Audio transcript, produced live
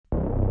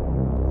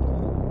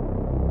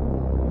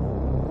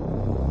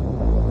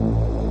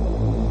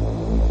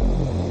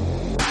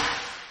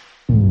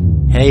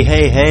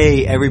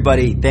Hey,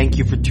 everybody. Thank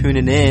you for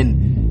tuning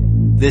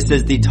in. This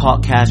is the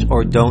Talk Cash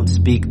or Don't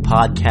Speak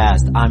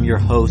podcast. I'm your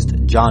host,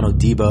 John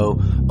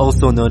Odibo,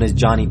 also known as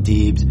Johnny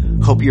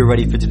Deebs. Hope you're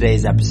ready for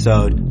today's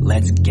episode.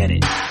 Let's get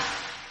it.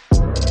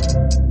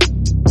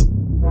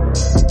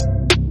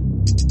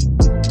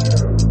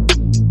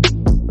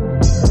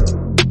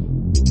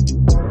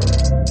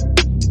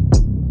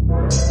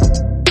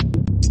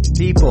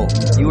 People,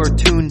 you are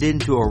tuned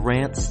into a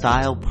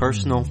rant-style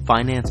personal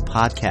finance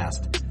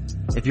podcast.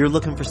 If you're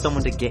looking for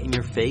someone to get in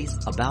your face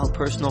about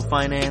personal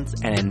finance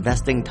and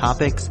investing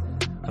topics,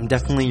 I'm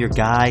definitely your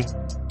guy.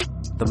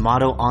 The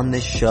motto on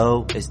this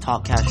show is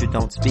Talk Cash or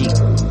Don't Speak.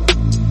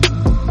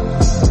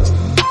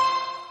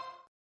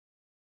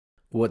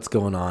 What's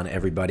going on,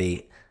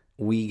 everybody?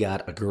 We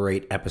got a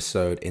great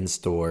episode in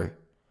store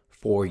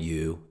for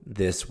you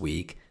this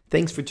week.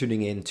 Thanks for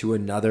tuning in to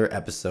another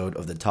episode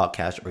of the Talk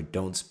Cash or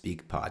Don't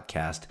Speak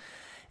podcast.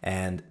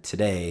 And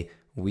today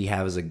we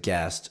have as a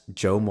guest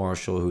Joe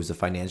Marshall, who's a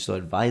financial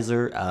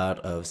advisor out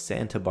of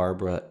Santa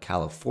Barbara,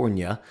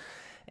 California.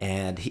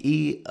 And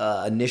he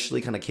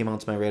initially kind of came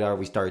onto my radar.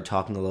 We started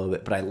talking a little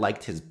bit, but I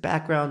liked his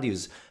background. He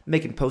was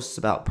making posts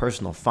about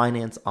personal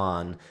finance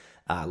on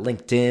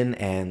LinkedIn,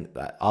 and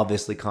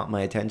obviously caught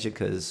my attention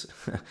because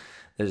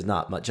there's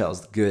not much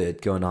else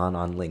good going on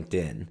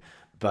LinkedIn.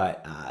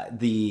 But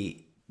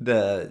the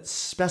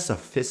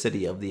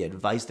specificity of the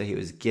advice that he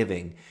was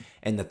giving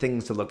and the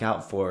things to look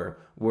out for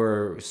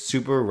were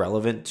super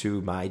relevant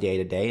to my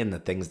day-to-day and the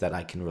things that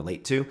I can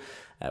relate to,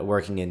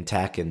 working in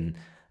tech and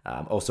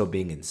also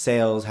being in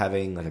sales,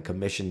 having like a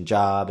commission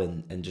job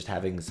and just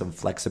having some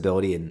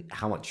flexibility in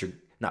how much you're,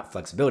 not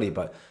flexibility,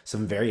 but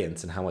some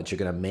variance in how much you're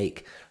going to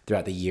make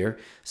throughout the year.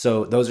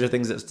 So those are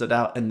things that stood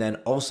out. And then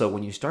also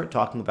when you start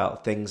talking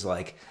about things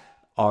like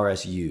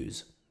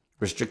RSUs,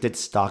 restricted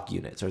stock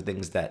units, or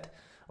things that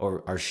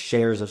or are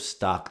shares of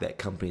stock that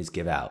companies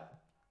give out.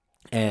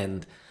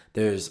 And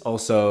there's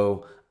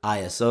also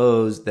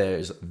ISOs,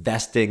 there's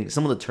vesting.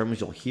 Some of the terms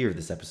you'll hear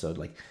this episode,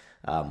 like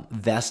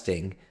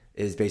vesting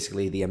is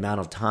basically the amount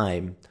of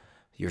time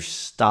your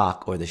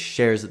stock or the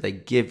shares that they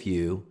give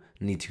you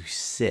need to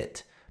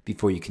sit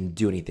before you can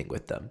do anything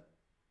with them.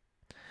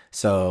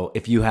 So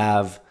if you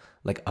have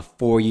like a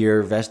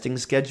 4-year vesting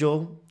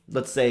schedule,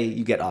 let's say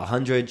you get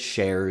 100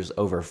 shares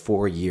over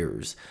 4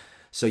 years.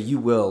 So you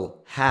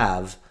will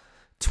have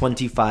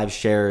 25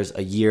 shares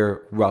a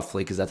year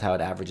roughly, because that's how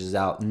it averages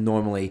out.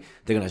 Normally,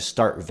 they're going to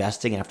start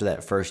vesting after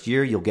that first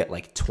year. You'll get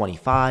like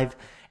 25.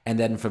 And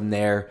then from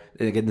there,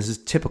 again, this is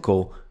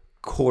typical,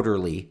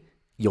 quarterly,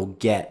 you'll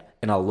get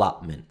an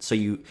allotment. So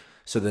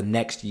the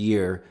next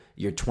year,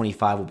 your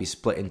 25 will be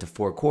split into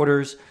 4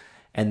 quarters.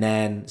 And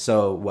then,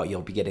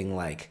 you'll be getting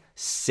like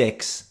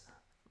 6,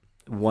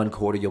 1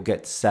 quarter, you'll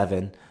get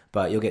 7,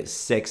 but you'll get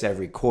 6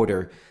 every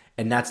quarter.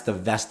 And that's the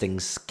vesting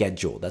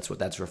schedule. That's what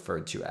that's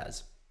referred to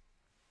as.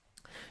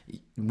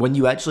 When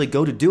you actually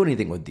go to do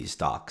anything with these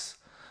stocks,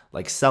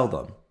 like sell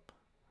them,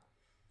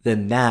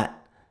 then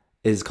that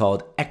is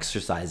called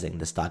exercising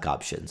the stock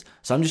options.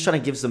 So I'm just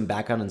trying to give some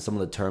background on some of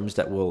the terms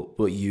that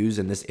we'll use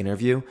in this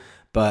interview.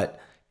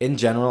 But in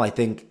general, I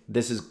think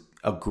this is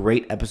a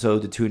great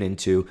episode to tune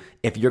into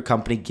if your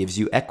company gives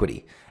you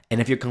equity.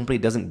 And if your company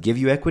doesn't give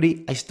you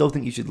equity, I still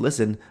think you should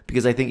listen,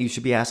 because I think you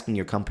should be asking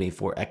your company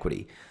for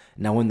equity.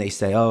 Now, when they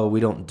say, oh, we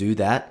don't do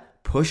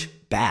that, push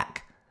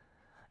back.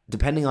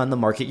 Depending on the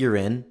market you're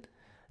in,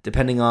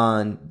 depending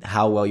on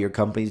how well your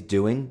company's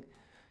doing,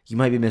 you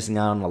might be missing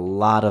out on a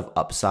lot of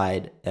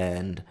upside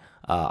and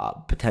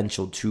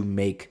potential to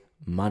make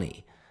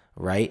money,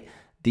 right?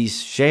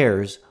 These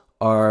shares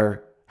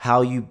are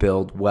how you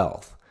build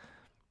wealth.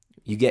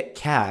 You get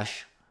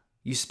cash,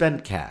 you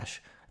spend cash.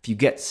 If you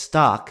get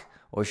stock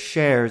or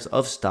shares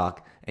of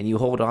stock and you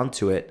hold on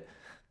to it,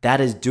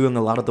 that is doing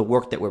a lot of the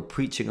work that we're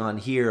preaching on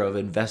here of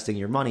investing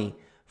your money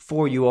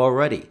for you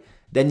already.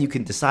 Then you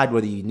can decide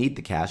whether you need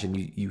the cash and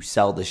you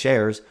sell the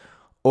shares,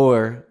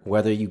 or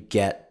whether you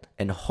get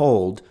and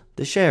hold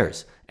the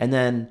shares. And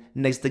then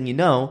next thing you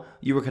know,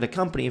 you work at a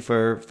company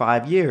for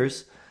 5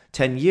 years,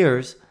 10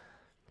 years,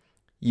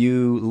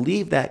 you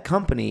leave that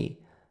company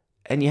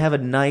and you have a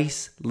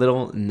nice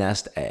little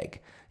nest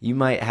egg. You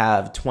might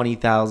have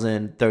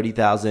 $20,000,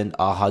 $30,000,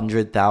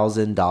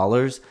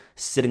 $100,000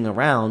 sitting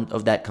around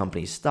of that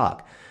company's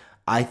stock.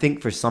 I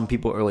think for some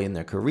people early in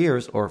their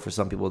careers, or for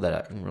some people that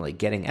are really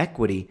getting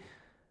equity,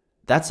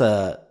 that's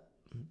a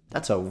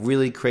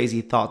really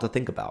crazy thought to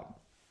think about.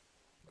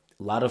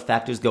 A lot of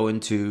factors go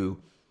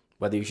into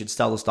whether you should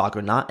sell the stock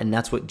or not, and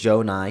that's what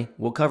Joe and I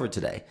will cover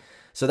today.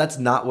 So that's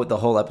not what the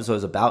whole episode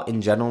is about.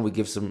 In general, he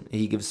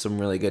gives some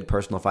really good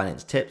personal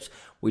finance tips.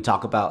 We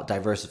talk about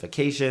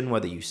diversification,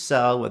 whether you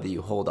sell, whether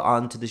you hold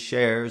on to the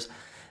shares,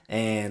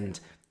 and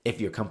if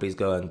your company's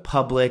going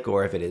public,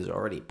 or if it is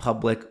already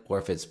public, or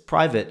if it's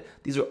private.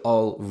 These are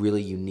all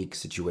really unique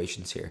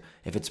situations here.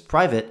 If it's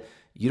private,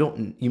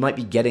 you might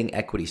be getting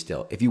equity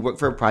still. If you work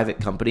for a private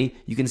company,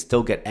 you can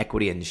still get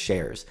equity in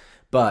shares,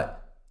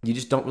 but you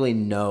just don't really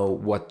know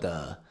what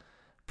the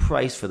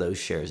price for those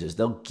shares is.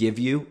 They'll give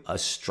you a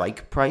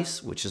strike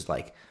price, which is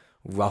like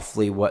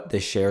roughly what the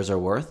shares are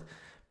worth.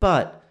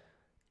 But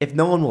if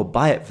no one will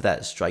buy it for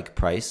that strike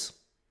price,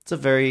 it's a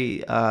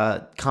very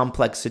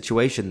complex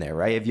situation there,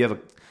 right? If you have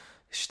a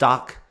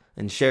stock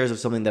and shares of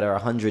something that are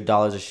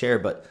 $100 a share,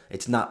 but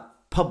it's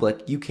not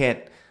public, you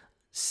can't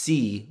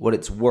see what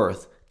it's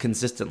worth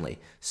consistently.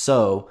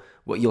 So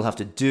what you'll have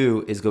to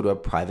do is go to a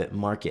private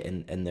market,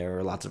 and there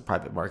are lots of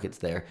private markets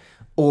there.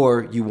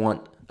 Or you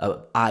want a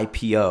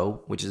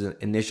IPO, which is an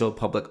initial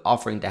public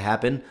offering, to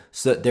happen,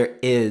 so that there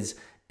is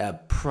a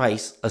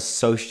price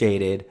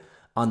associated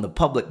on the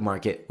public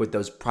market with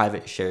those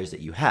private shares that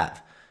you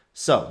have.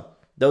 So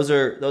those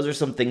are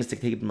some things to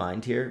keep in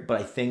mind here,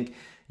 but I think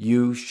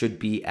you should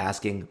be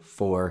asking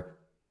for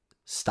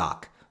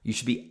stock. You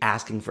should be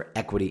asking for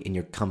equity in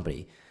your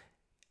company.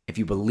 If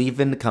you believe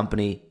in the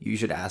company, you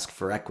should ask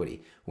for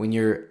equity. When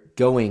you're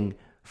going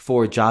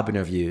for job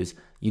interviews,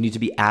 you need to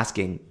be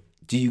asking,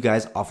 do you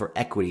guys offer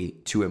equity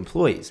to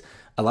employees?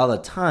 A lot of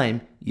the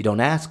time, you don't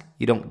ask,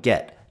 you don't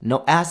get. No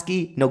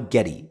asky, no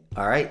getty,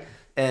 all right?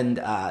 And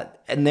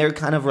they're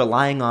kind of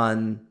relying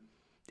on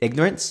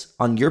ignorance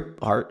on your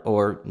part,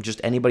 or just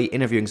anybody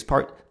interviewing's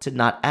part, to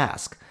not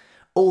ask.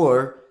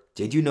 Or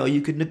did you know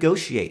you could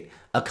negotiate?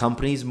 A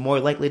company's more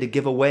likely to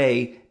give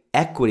away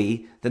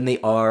equity than they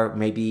are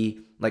maybe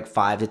like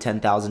 $5,000 to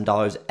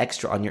 $10,000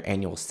 extra on your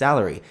annual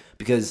salary,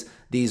 because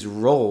these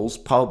roles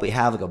probably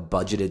have like a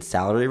budgeted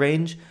salary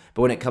range.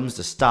 But when it comes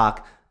to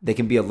stock, they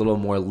can be a little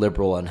more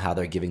liberal on how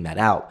they're giving that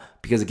out,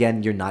 because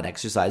again, you're not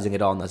exercising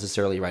it all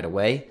necessarily right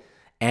away,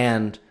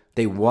 and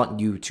they want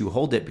you to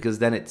hold it because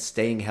then it's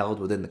staying held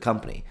within the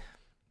company.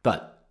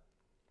 But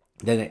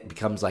then it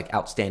becomes like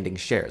outstanding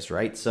shares,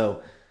 right?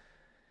 So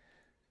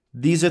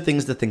these are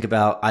things to think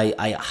about.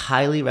 I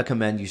highly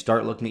recommend you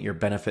start looking at your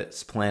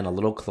benefits plan a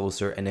little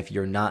closer, and if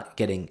you're not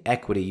getting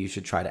equity, you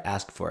should try to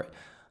ask for it.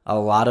 A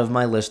lot of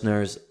my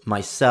listeners,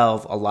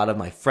 myself, a lot of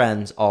my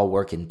friends all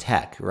work in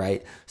tech,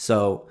 right?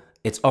 So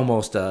it's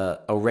almost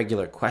a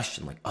regular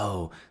question, like,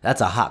 oh,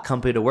 that's a hot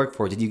company to work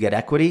for. Did you get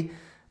equity?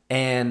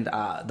 And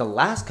the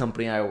last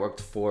company I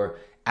worked for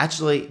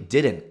actually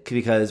didn't,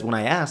 because when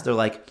I asked, they're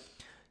like,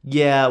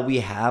 yeah, we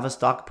have a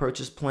stock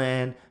purchase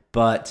plan,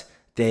 but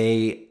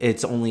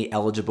it's only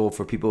eligible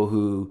for people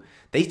who,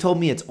 they told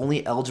me it's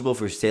only eligible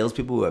for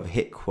salespeople who have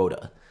hit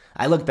quota.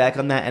 I look back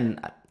on that, and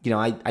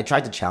I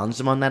tried to challenge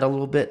them on that a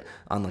little bit,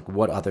 on like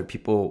what other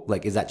people,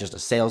 like, is that just a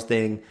sales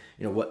thing?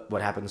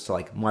 What happens to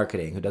like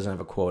marketing who doesn't have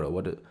a quota?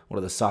 What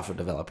are the software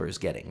developers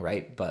getting,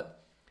 right?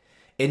 But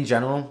in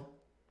general,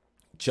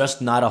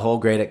 just not a whole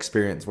great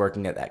experience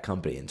working at that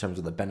company in terms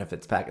of the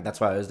benefits package. That's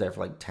why I was there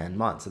for like 10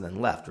 months and then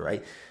left,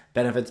 right?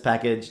 Benefits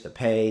package, the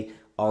pay,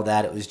 all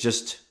that. It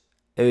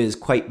was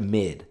quite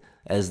mid,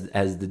 as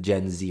the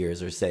Gen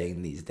Zers are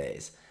saying these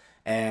days.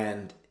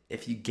 And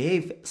if you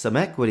gave some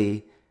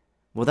equity,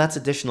 well, that's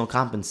additional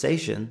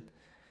compensation,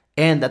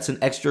 and that's an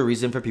extra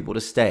reason for people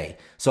to stay.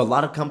 So a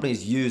lot of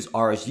companies use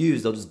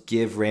RSUs. They'll just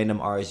give random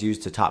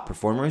RSUs to top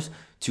performers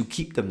to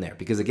keep them there.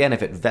 Because again,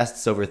 if it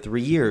vests over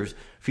 3 years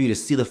for you to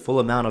see the full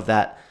amount of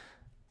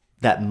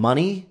that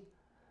money,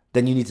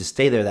 then you need to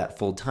stay there that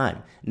full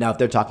time. Now, if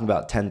they're talking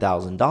about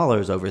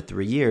 $10,000 over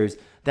 3 years,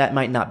 that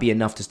might not be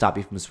enough to stop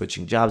you from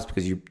switching jobs,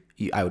 because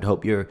I would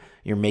hope you're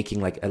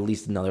making like at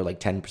least another like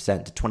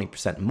 10% to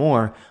 20%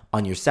 more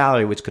on your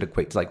salary, which could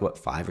equate to like what,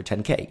 5 or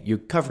 10K. You're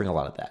covering a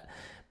lot of that.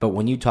 But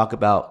when you talk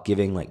about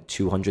giving like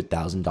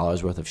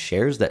 $200,000 worth of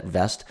shares that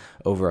vest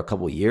over a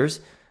couple of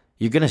years,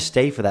 you're going to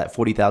stay for that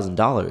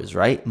 $40,000,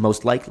 right?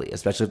 Most likely,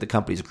 especially if the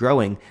company's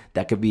growing,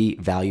 that could be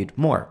valued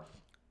more.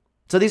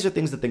 So these are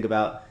things to think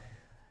about.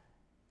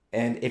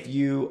 And if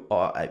you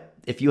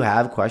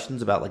have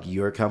questions about like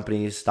your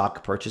company's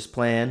stock purchase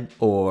plan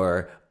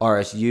or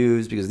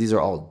RSUs, because these are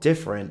all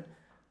different,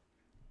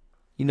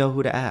 you know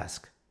who to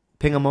ask.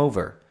 Ping them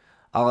over.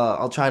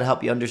 I'll try to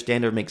help you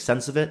understand or make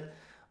sense of it,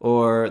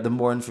 or the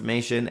more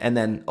information. And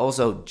then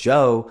also,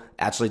 Joe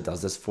actually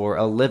does this for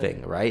a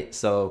living, right?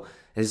 So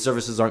his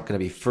services aren't going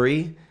to be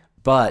free,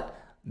 but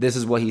this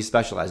is what he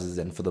specializes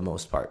in for the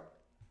most part.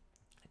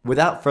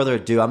 Without further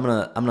ado, I'm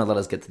gonna let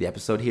us get to the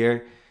episode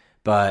here.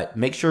 But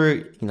make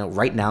sure,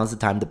 right now is the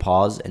time to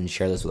pause and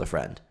share this with a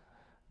friend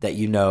that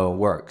you know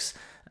works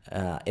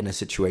in a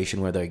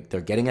situation where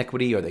they're getting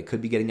equity, or they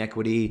could be getting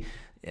equity.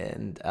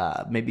 And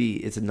maybe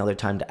it's another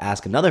time to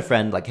ask another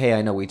friend, like, hey,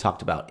 I know we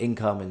talked about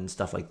income and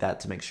stuff like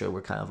that, to make sure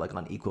we're kind of like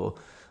on equal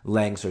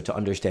lengths, or to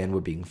understand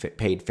we're being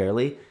paid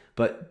fairly.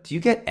 But do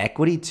you get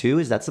equity too?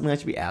 Is that something I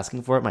should be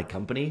asking for at my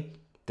company?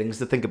 Things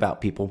to think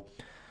about, people.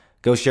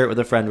 Go share it with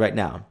a friend right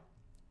now.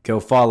 Go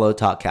follow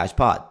Talk Cash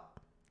Pod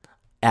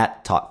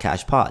at Talk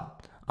Cash Pod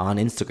on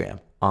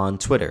Instagram, on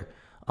Twitter,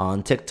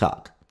 on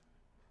TikTok.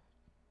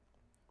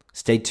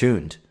 Stay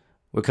tuned.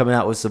 We're coming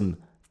out with some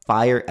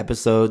fire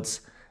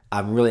episodes.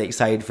 I'm really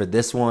excited for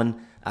this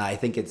one. I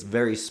think it's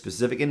very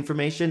specific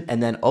information.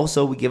 And then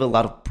also we give a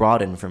lot of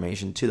broad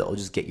information too that will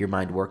just get your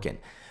mind working.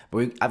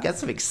 I've got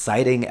some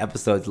exciting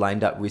episodes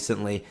lined up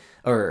recently,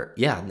 or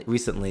yeah,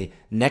 recently.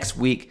 Next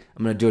week,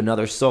 I'm going to do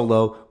another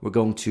solo. We're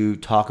going to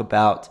talk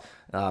about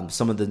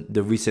some of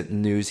the recent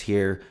news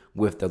here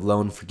with the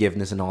loan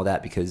forgiveness and all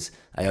that, because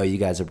I owe you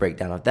guys a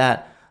breakdown of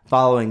that.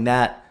 Following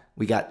that,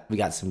 we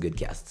got some good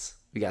guests.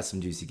 We got some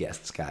juicy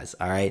guests, guys.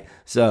 All right.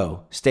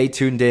 So stay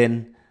tuned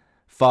in,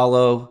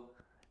 follow,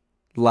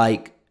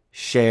 like,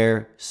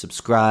 share,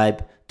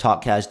 subscribe.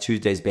 Talk Cash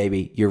Tuesdays,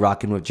 baby. You're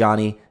rocking with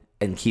Johnny,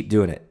 and keep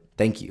doing it.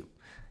 Thank you.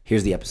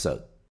 Here's the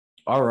episode.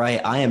 All right.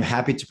 I am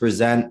happy to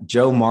present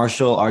Joe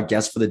Marshall, our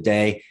guest for the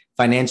day,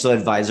 financial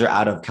advisor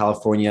out of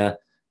California.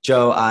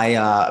 Joe,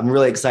 I'm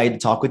really excited to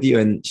talk with you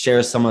and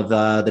share some of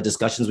the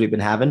discussions we've been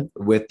having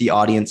with the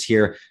audience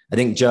here. I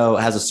think Joe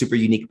has a super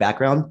unique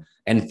background,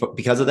 and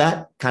because of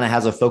that, kind of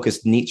has a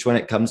focused niche when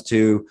it comes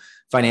to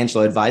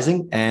financial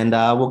advising. And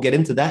we'll get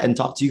into that and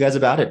talk to you guys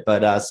about it.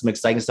 But some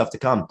exciting stuff to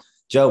come.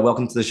 Joe,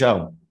 welcome to the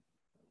show.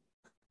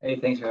 Hey,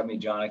 thanks for having me,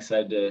 John.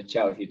 Excited to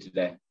chat with you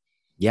today.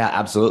 Yeah,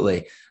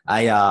 absolutely.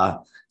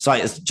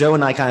 Joe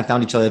and I kind of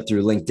found each other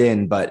through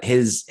LinkedIn, but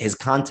his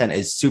content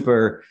is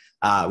super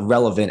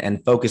relevant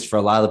and focused for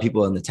a lot of the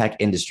people in the tech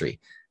industry.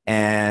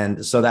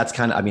 And so that's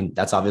kind of, I mean,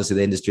 that's obviously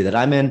the industry that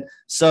I'm in.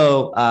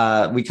 So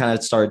we kind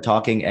of started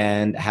talking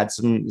and had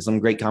some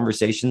great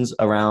conversations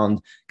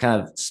around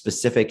kind of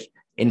specific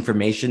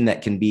information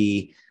that can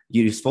be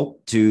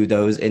useful to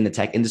those in the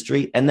tech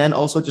industry. And then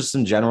also just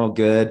some general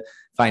good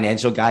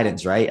financial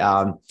guidance, right?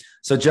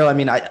 So Joe, I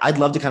mean, I'd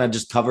love to kind of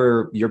just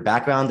cover your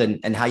background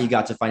and how you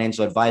got to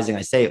financial advising.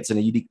 I say it's in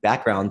a unique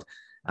background.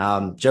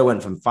 Joe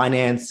went from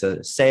finance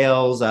to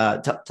sales.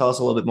 Tell us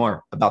a little bit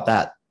more about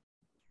that.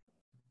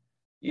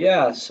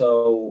 Yeah,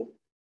 so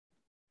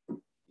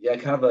yeah,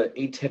 kind of an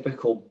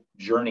atypical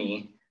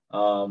journey.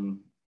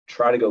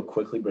 Try to go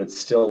quickly, but it's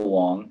still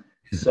long.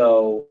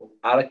 So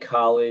out of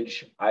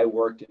college, I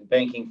worked in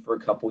banking for a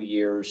couple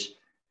years.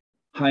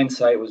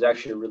 Hindsight was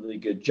actually a really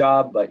good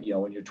job, but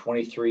when you're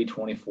 23,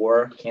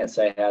 24, can't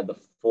say I had the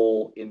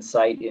full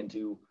insight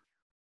into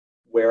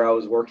where I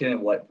was working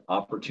and what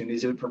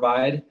opportunities it would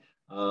provide.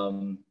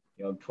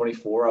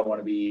 24, I want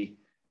to be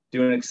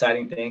doing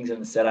exciting things, and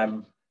instead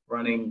I'm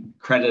running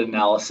credit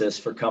analysis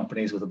for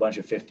companies with a bunch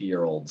of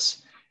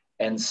 50-year-olds.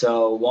 And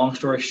so, long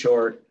story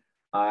short,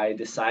 I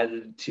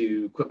decided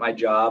to quit my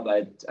job.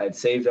 I'd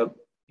saved up,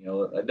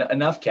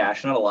 enough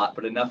cash, not a lot,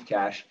 but enough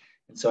cash.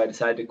 And so I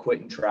decided to quit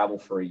and travel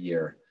for a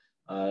year,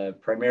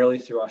 primarily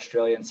through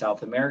Australia and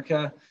South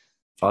America.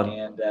 Fun.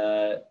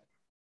 And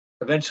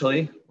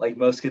eventually, like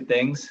most good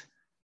things,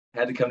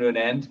 had to come to an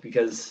end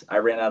because I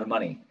ran out of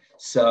money.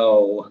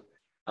 So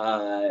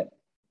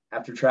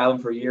after traveling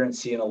for a year and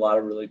seeing a lot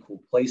of really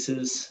cool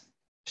places,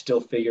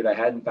 still figured I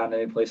hadn't found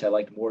any place I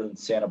liked more than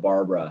Santa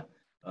Barbara.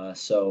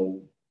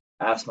 So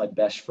asked my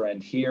best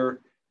friend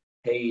here,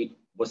 hey,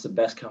 what's the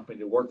best company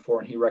to work for?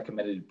 And he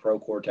recommended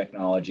Procore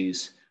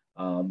Technologies,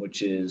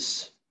 which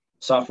is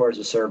software as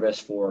a service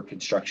for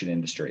construction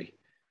industry.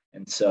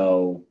 And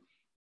so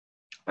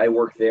I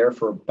worked there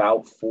for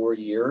about 4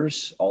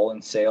 years, all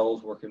in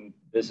sales, working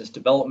business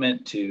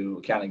development to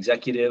account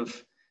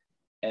executive,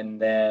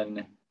 and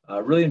then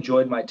really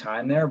enjoyed my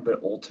time there.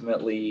 But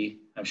ultimately,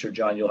 I'm sure,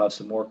 John, you'll have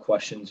some more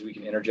questions we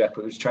can interject,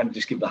 but I was trying to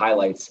just give the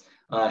highlights.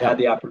 Had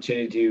the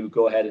opportunity to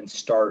go ahead and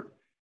start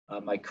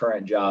my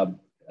current job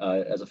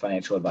as a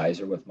financial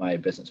advisor with my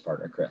business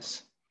partner,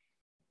 Chris.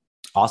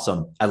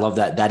 Awesome. I love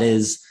that. That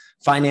is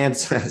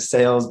finance,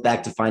 sales,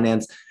 back to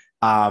finance.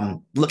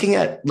 Looking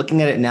at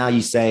it now,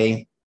 you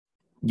say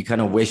you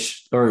kind of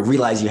wish or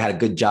realize you had a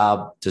good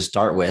job to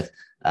start with.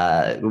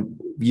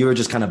 You were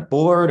just kind of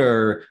bored,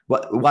 or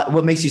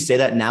what makes you say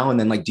that now? And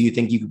then, like, do you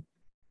think you'd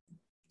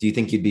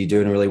be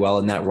doing really well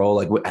in that role?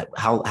 Like,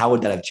 how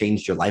would that have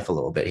changed your life a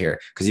little bit here?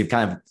 Because you've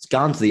kind of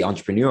gone to the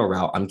entrepreneurial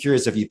route. I'm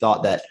curious if you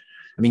thought that.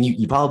 I mean,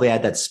 you probably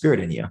had that spirit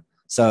in you.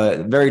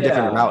 So very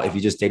different route if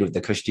you just stayed with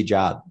the cushy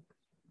job.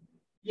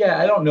 Yeah,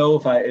 I don't know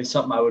if it's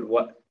something I would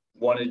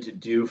wanted to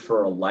do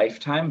for a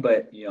lifetime,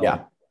 but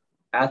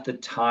at the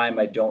time,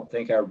 I don't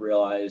think I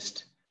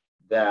realized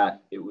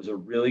that it was a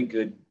really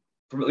good,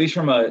 at least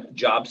from a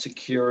job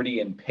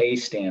security and pay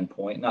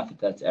standpoint. Not that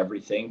that's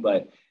everything,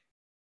 but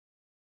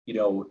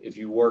if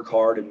you work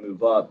hard and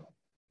move up,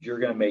 you're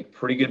going to make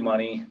pretty good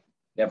money,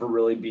 never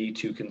really be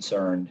too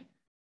concerned,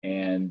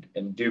 and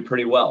do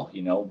pretty well.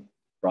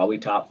 Probably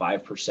top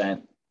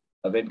 5%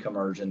 of income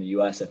earners in the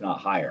U.S., if not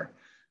higher.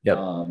 Yep.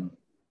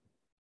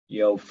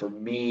 For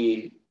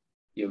me,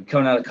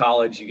 coming out of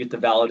college, you get the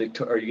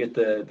valedictorian, or you get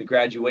the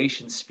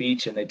graduation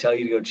speech, and they tell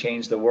you to go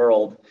change the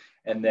world.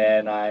 And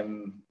then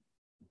I'm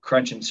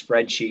crunching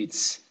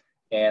spreadsheets,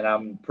 and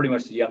I'm pretty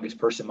much the youngest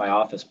person in my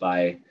office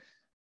by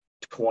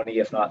 20,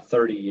 if not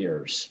 30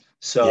 years.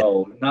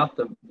 So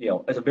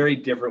it's a very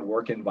different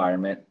work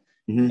environment.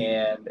 Mm-hmm.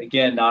 And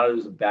again, not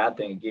as a bad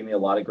thing. It gave me a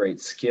lot of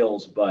great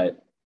skills,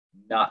 but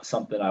not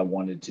something I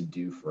wanted to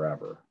do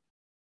forever.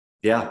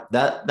 Yeah,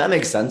 that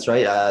makes sense,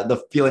 right?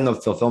 The feeling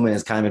of fulfillment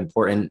is kind of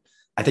important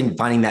I think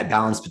finding that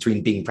balance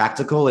between being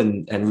practical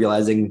and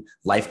realizing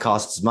life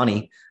costs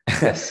money,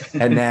 Yes.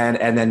 and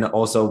then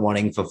also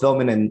wanting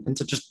fulfillment and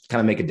to just kind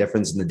of make a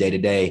difference in the day to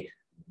day.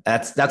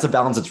 That's a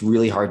balance that's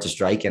really hard to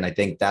strike, and I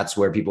think that's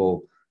where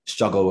people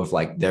struggle with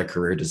like their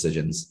career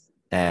decisions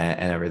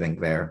and everything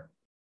there.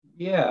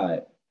 Yeah.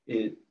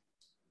 It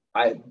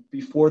I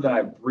before that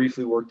I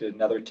briefly worked at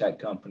another tech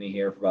company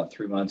here for about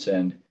 3 months,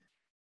 and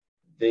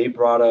they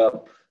brought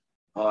up,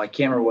 oh, I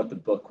can't remember what the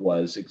book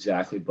was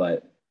exactly,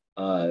 but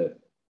uh,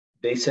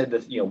 they said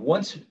that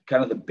once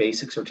kind of the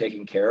basics are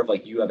taken care of,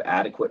 like you have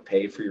adequate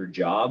pay for your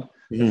job,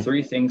 the Mhm.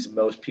 three things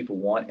most people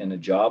want in a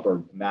job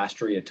are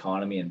mastery,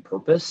 autonomy, and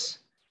purpose.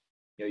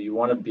 You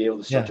want to be able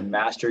to start Yeah. to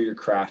master your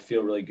craft,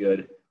 feel really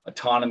good.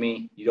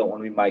 Autonomy, you don't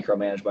want to be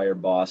micromanaged by your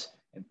boss,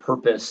 and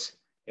purpose,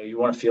 you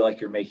want to feel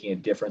like you're making a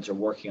difference or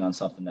working on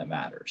something that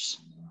matters.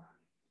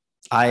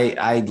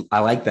 I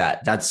like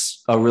that.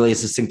 That's a really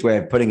succinct way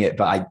of putting it,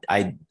 but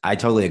I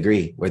totally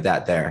agree with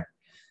that there.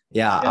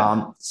 Yeah.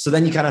 Yeah. So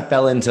then you kind of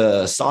fell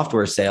into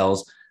software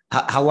sales.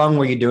 How long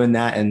were you doing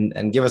that?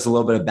 And give us a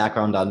little bit of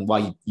background on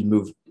why you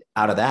moved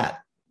out of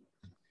that.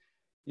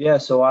 Yeah,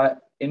 so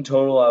in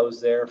total I was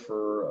there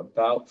for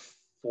about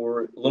a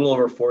little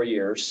over 4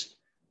 years.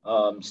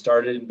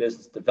 Started in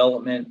business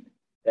development,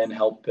 then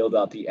helped build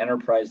out the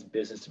enterprise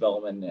business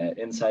development and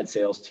inside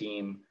sales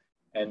team,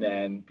 and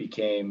then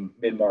became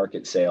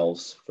mid-market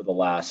sales for the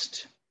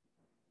last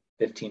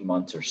 15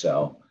 months or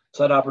so.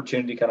 So that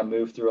opportunity kind of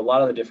moved through a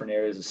lot of the different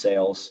areas of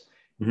sales.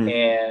 Mhm.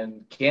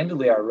 And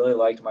candidly, I really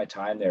liked my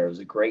time there. It was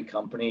a great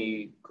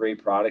company,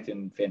 great product,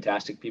 and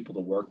fantastic people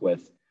to work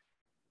with.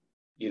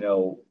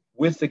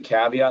 With the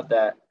caveat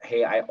that,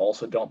 hey, I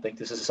also don't think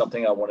this is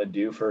something I want to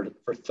do for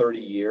 30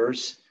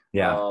 years.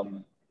 Yeah.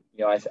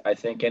 I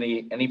think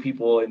any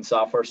people in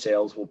software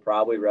sales will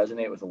probably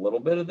resonate with a little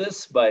bit of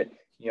this, but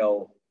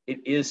it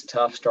is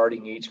tough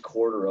starting each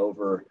quarter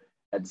over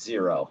at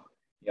zero.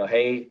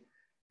 Hey,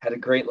 had a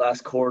great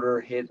last quarter,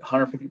 hit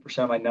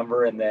 150% of my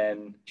number, and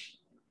then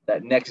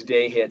that next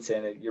day hits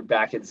and you're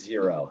back at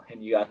zero,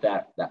 and you got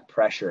that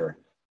pressure.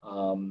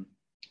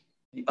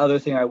 The other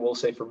thing I will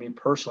say for me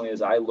personally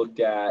is I looked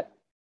at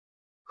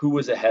who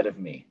was ahead of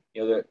me.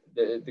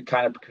 The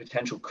kind of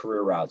potential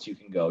career routes you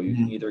can go. You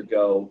can Mhm. either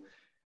go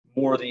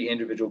more the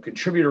individual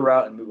contributor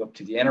route and move up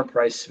to the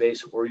enterprise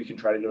space, or you can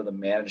try to go to the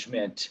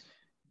management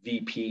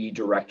VP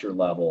director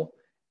level.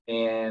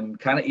 And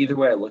kind of either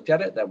way I looked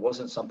at it, that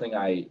wasn't something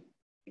I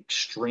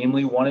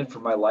extremely wanted for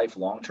my life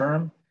long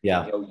term.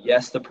 Yeah.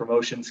 Yes, the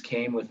promotions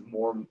came with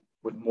more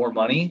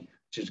money,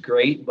 which is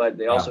great, but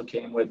they Yeah. also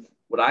came with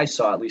what I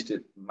saw, at least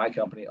at my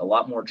company, a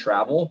lot more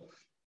travel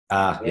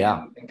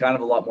Yeah. and kind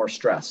of a lot more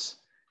stress.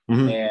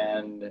 Mhm.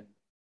 And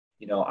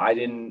I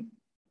didn't.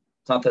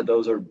 It's not that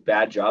those are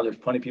bad jobs. There's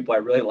plenty of people I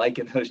really like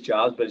in those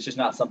jobs, but it's just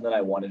not something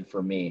I wanted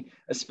for me,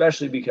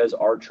 especially because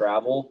our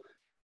travel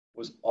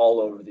was all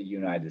over the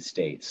United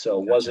States. So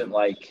it Gotcha. wasn't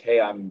like, hey,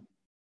 I'm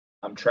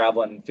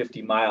traveling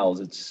 50 miles.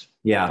 It's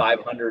Yeah.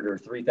 500 or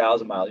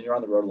 3,000 miles. And you're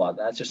on the road a lot.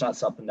 That's just not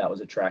something that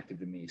was attractive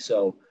to me.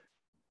 So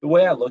the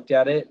way I looked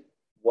at it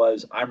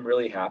was I'm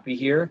really happy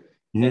here,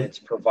 and Mhm. it's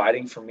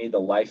providing for me the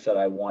life that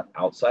I want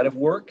outside of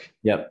work.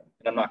 Yep.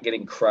 And I'm not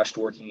getting crushed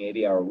working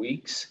 80-hour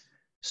weeks.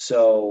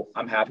 So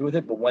I'm happy with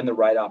it. But when the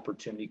right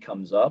opportunity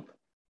comes up,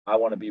 I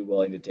want to be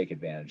willing to take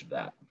advantage of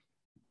that.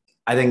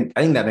 I think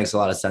that makes a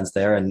lot of sense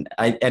there.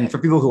 And for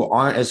people who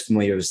aren't as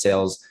familiar with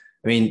sales,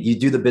 I mean, you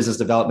do the business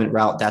development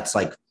route. That's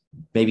like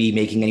maybe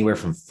making anywhere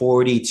from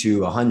 40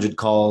 to 100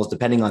 calls,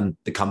 depending on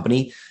the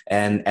company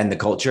and the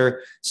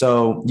culture.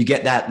 So you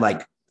get that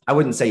like I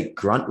wouldn't say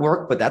grunt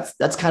work, but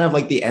that's kind of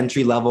like the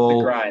entry The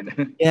level.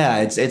 grind. Yeah,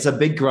 it's a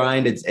big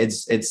grind.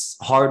 It's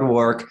hard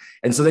work,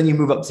 and so then you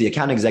move up to the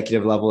account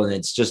executive level, and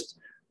it's just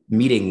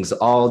meetings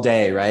all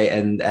day, right?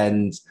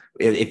 And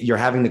if you're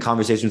having the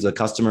conversations with the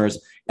customers,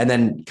 and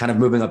then kind of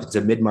moving up into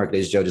mid market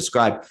as Joe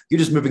described, you're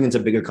just moving into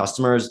bigger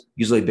customers,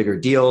 usually bigger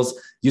deals,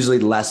 usually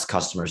less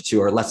customers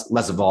too, or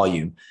less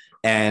volume.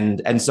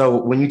 And so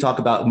when you talk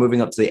about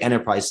moving up to the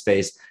enterprise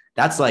space,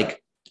 that's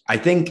like I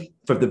think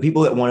for the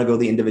people that want to go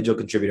the individual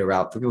contributor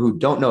route, for people who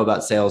don't know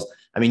about sales,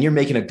 I mean, you're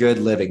making a good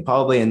living,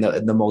 probably in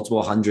the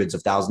multiple hundreds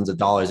of thousands of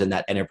dollars in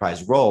that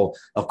enterprise role.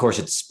 Of course,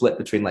 it's split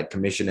between like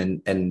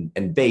commission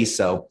and base.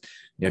 So,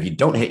 if you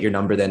don't hit your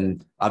number,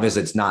 then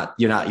obviously it's not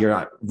you're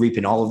not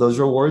reaping all of those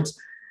rewards.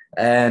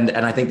 And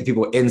I think the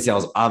people in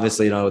sales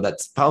obviously know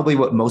that's probably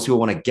what most people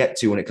want to get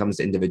to when it comes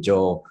to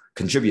individual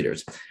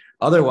contributors.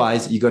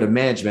 Otherwise, you go to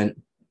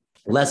management,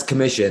 less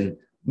commission,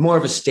 more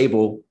of a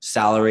stable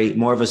salary,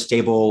 more of a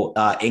stable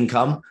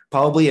income,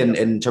 probably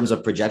in terms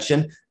of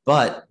projection.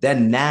 But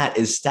then that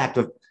is stacked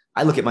with,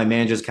 I look at my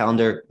manager's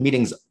calendar,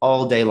 meetings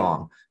all day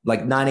long,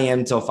 like 9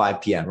 a.m. till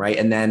 5 p.m., right?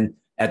 And then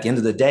at the end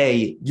of the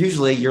day,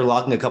 usually you're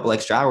logging a couple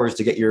extra hours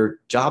to get your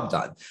job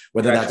done,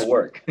 whether Your actual that's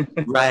work.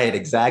 right,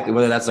 exactly,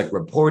 whether that's like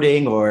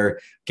reporting or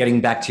getting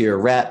back to your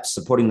reps,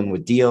 supporting them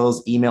with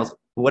deals, emails,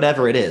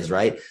 whatever it is,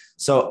 right?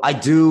 So I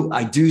do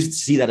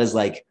see that as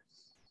like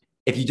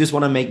if you just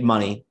want to make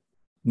money,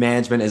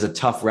 management is a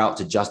tough route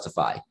to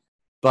justify.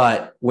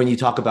 But when you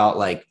talk about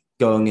like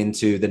going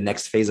into the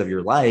next phase of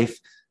your life,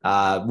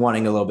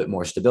 wanting a little bit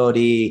more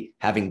stability,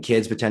 having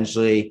kids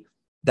potentially,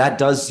 that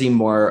does seem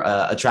more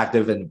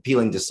attractive and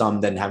appealing to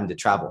some than having to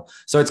travel.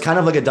 So it's kind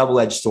of like a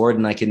double-edged sword.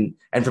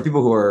 And for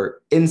people who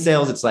are in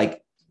sales, it's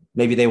like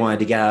maybe they wanted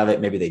to get out of it,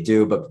 maybe they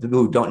do, but people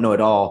who don't know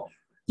at all,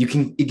 you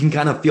can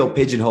kind of feel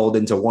pigeonholed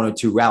into one or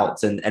two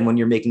routes. And when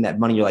you're making that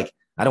money, you're like,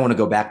 I don't want to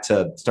go back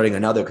to starting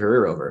another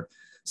career over.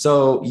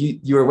 So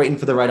you were waiting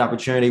for the right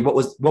opportunity. What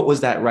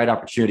was that right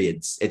opportunity?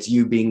 It's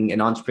you being an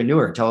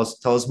entrepreneur. Tell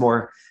us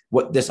more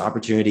what this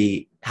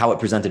opportunity, how it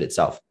presented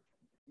itself.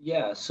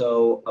 Yeah,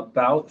 so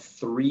about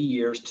 3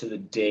 years to the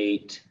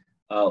date,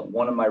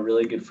 one of my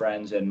really good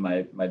friends and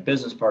my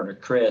business partner,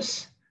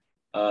 Chris,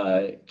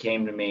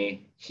 came to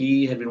me.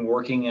 He had been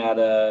working at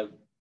an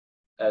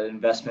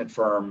investment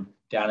firm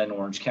down in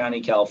Orange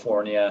County,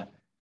 California,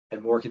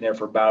 and working there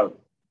for about,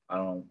 I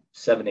don't know,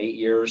 7, 8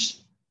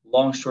 years.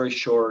 Long story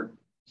short,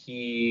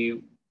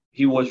 he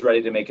was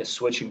ready to make a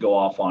switch and go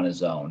off on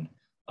his own.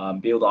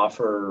 Be able to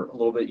offer a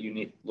little bit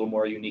unique, a little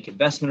more unique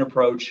investment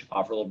approach,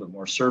 offer a little bit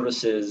more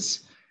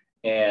services,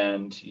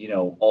 and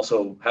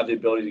also have the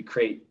ability to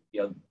create,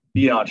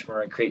 be an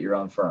entrepreneur and create your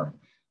own firm.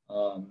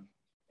 Um,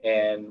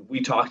 and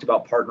we talked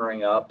about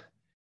partnering up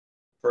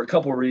for a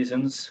couple of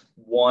reasons.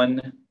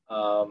 One,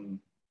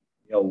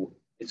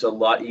 it's a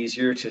lot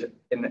easier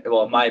in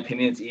my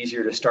opinion, it's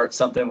easier to start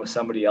something with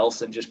somebody else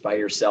than just by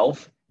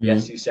yourself.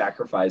 Yes, Mhm. you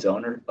sacrifice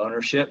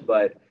ownership,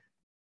 but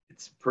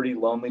it's pretty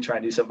lonely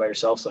trying to do something by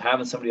yourself. So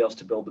having somebody else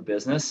to build the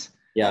business.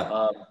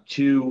 Yeah.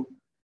 Two,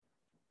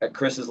 at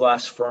Chris's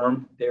last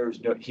firm,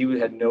 he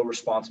had no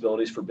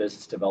responsibilities for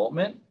business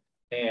development,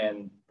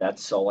 and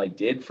that's all I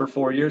did for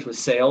 4 years with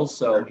sales.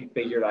 So he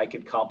figured I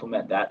could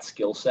complement that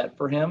skill set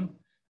for him.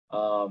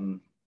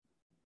 Um,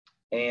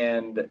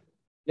 and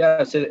yeah,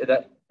 I'd say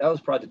that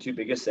was probably the two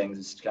biggest things,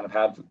 is to kind of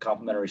have a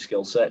complementary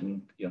skill set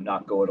and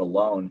not go it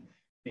alone,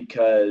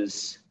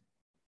 because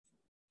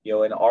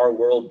in our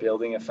world,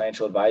 building a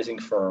financial advising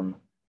firm,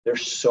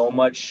 there's so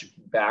much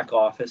back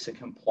office and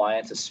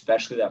compliance,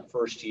 especially that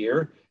first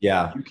year.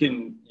 Yeah.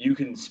 You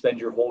can spend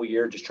your whole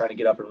year just trying to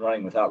get up and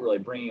running without really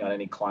bringing on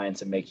any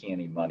clients and making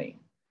any money.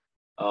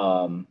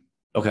 Um,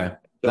 Okay. so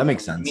That for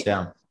makes sense. me,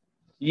 Yeah.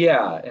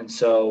 yeah, and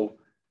so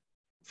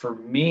for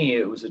me,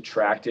 it was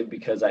attractive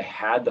because I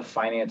had the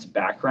finance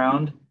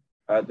background,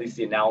 or at least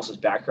the analysis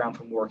background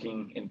from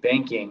working in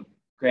banking.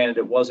 Granted,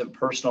 it wasn't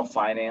personal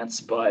finance,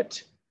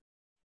 but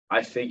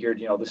I figured,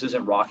 this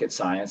isn't rocket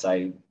science.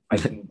 I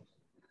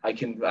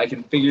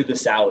can figure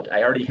this out.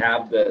 I already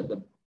have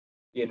the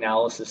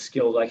analysis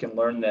skills. I can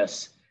learn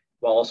this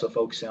while also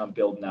focusing on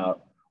building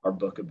out our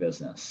book of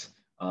business.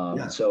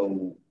 Yeah.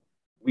 So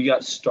we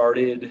got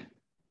started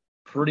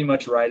pretty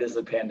much right as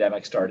the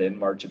pandemic started in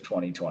March of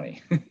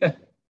 2020.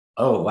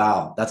 Oh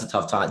wow, that's a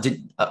tough time.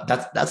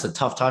 That's a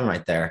tough time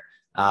right there.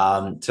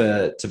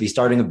 To be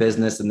starting a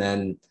business and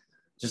then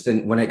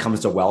when it comes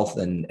to wealth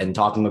and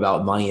talking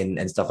about money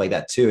and stuff like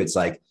that too, it's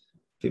like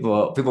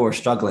people were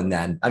struggling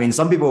then. I mean,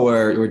 some people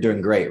were doing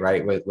great,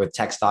 right, with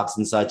tech stocks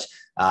and such.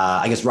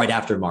 I guess right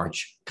after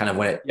March, kind of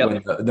Yep.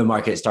 when the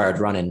market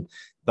started running.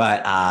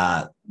 But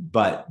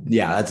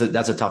yeah,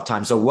 that's a tough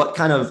time. So what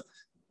kind of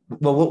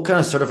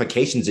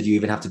certifications did you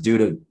even have to do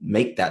to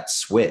make that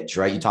switch,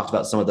 right? You talked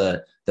about some of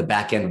the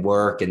back end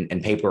work and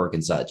paperwork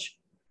and such.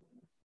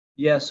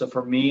 Yeah. So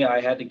for me,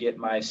 I had to get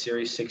my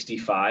Series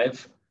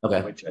 65,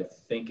 Okay. which I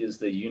think is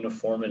the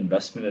Uniform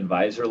Investment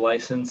Advisor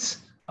license.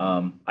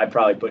 I'm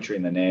probably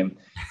butchering the name.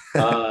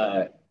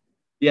 Uh,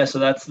 yeah. So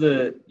that's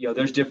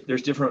there's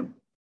different.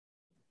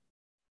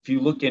 If you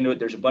look into it,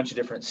 there's a bunch of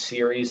different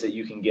series that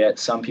you can get.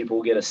 Some people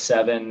will get a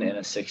 7 and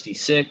a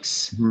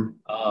 66.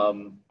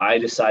 Mhm. I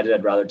decided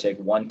I'd rather take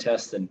one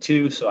test than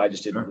two, so I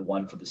just did the Sure.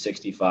 one for the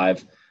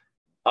 65.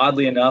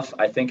 Oddly enough,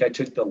 I think I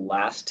took the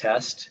last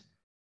test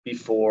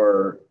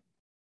before,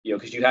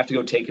 because you have to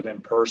go take them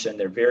in person.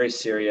 They're very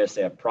serious.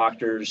 They have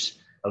proctors,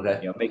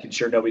 Okay. making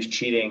sure nobody's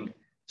cheating.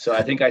 So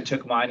I think I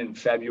took mine in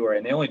February,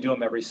 and they only do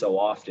them every so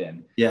often.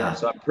 And Yeah.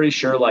 so I'm pretty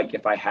sure, like,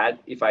 if I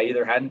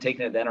either hadn't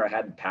taken it then or I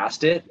hadn't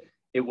passed it,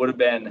 it would have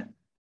been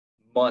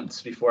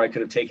months before I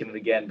could have taken it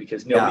again,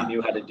 because nobody Yeah.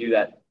 knew how to do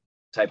that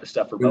type of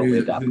stuff remotely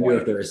at that Who knew if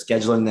point. they were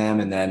scheduling them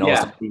and then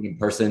also Yeah. being in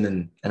person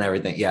and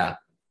everything? Yeah.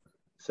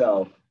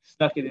 So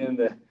snuck it in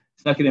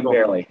Cool.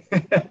 barely.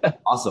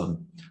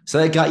 Awesome. So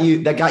that got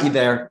you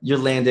there. You're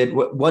landed.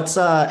 What's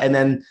and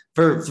then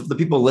for the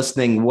people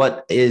listening,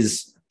 what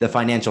is the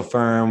financial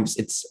firms?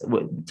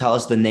 Tell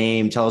us the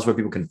name, tell us where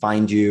people can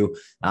find you.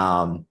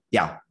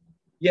 Yeah.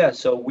 Yeah,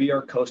 so we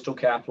are Coastal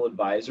Capital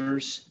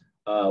Advisors.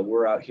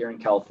 We're out here in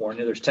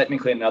California. There's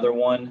technically another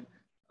one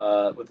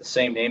with the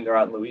same name. They're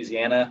out in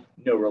Louisiana.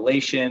 No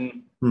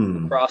relation, no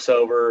Hmm.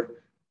 crossover.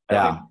 I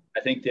think Yeah. I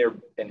think they're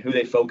and who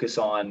they focus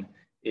on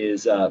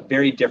is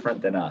very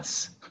different than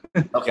us.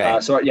 Okay.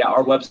 So yeah,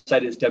 our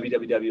website is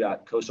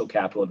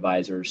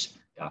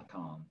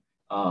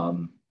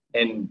www.coastalcapitaladvisors.com.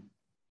 And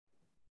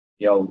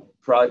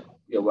probably,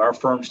 our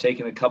firm's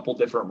taken a couple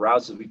different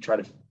routes as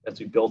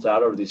we built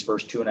out over these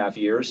first 2.5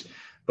 years.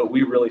 but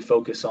we really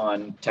focus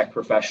on tech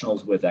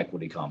professionals with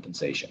equity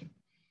compensation.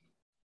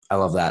 I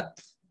love that.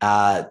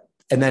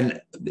 And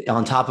then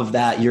on top of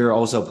that, you're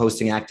also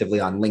posting actively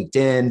on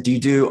LinkedIn. Do you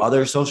do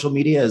other social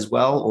media as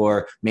well,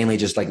 or mainly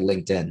just like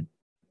LinkedIn?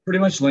 Pretty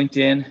much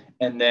LinkedIn,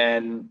 and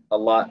then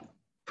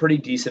pretty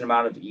decent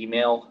amount of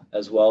email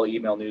as well,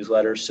 email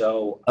newsletters.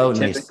 So Oh,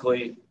 nice.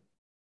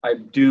 I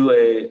do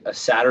a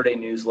Saturday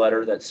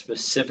newsletter that's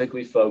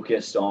specifically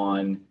focused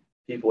on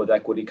people with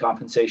equity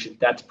compensation.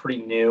 That's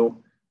pretty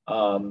new.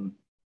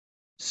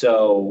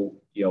 So,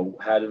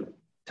 had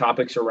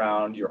topics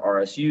around your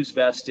RSUs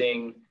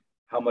vesting,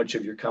 how much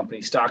of your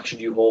company stock should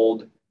you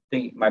hold. I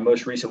think my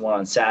most recent one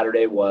on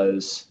Saturday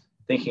was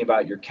thinking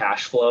about your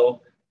cash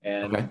flow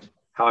and Okay.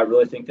 how I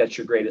really think that's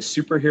your greatest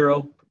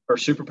superhero or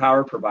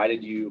superpower,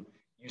 provided you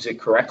use it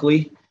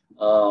correctly.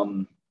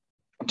 I'm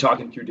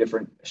talking through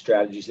different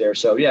strategies there.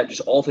 So yeah,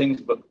 just all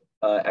things but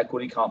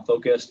equity comp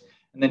focused.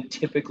 And then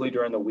typically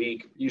during the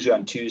week, usually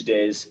on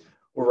Tuesdays,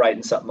 we're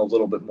writing something a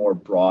little bit more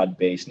broad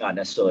based, not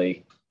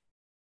necessarily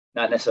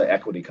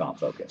equity comp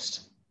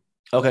focused.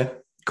 Okay,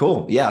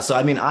 cool. Yeah. So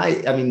I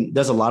mean,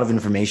 there's a lot of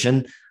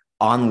information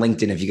on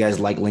LinkedIn. If you guys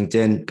like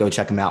LinkedIn, go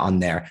check them out on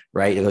there,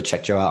 right? Go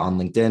check Joe out on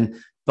LinkedIn.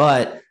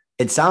 But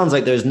it sounds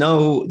like there's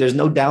no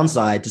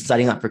downside to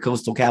signing up for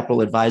Coastal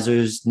Capital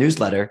Advisors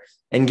newsletter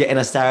and getting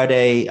a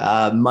Saturday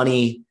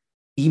money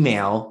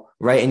email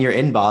right in your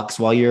inbox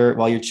while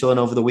you're chilling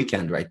over the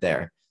weekend right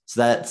there.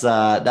 So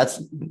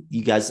that's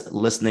you guys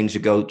listening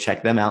should go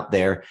check them out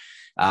there.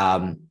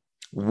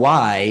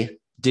 Why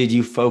did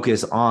you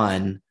focus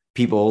on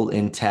people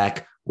in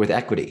tech with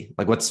equity?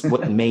 Like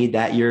what made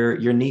that your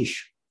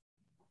niche?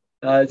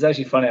 It's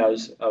actually funny.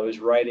 I was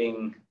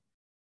writing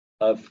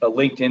a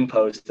LinkedIn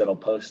post that I'll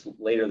post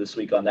later this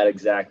week on that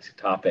exact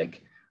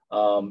topic.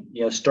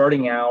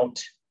 Starting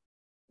out,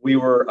 we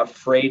were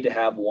afraid to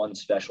have one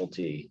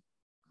specialty,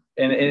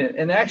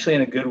 and actually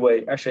in a good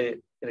way.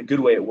 Actually, in a good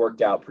way, it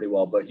worked out pretty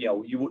well. But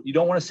you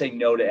don't want to say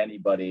no to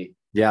anybody,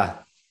 Yeah.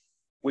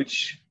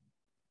 which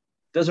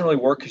doesn't really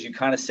work because you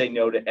kind of say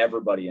no to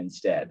everybody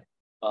instead.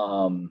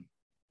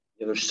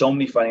 There's so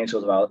many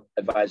financial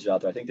advisors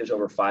out there. I think there's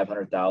over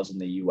 500,000 in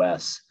the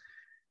U.S.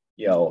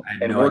 I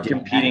had And no we're idea that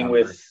competing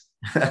number.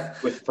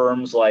 with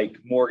firms like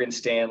Morgan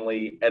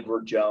Stanley,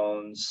 Edward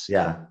Jones,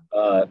 Yeah.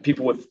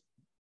 people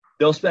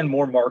they'll spend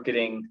more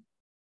marketing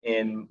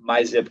in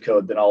my zip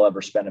code than I'll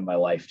ever spend in my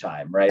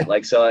lifetime, right?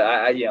 Like, so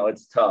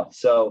it's tough.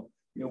 So,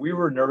 we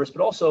were nervous,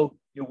 but also,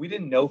 we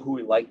didn't know who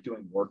we liked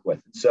doing work with.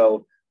 And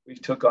so we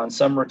took on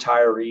some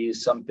retirees,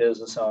 some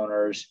business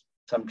owners,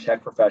 some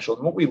tech professionals.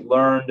 And what we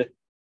learned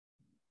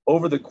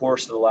over the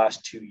course of the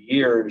last 2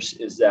 years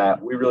is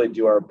that we really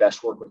do our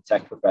best work with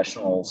tech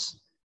professionals.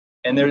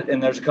 And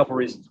there's a couple of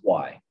reasons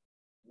why.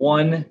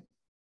 One,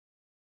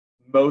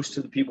 most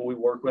of the people we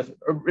work with,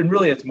 and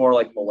really it's more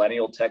like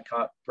millennial tech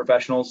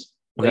professionals,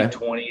 late Okay.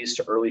 20s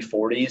to early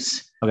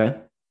 40s, Okay.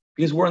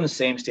 because we're in the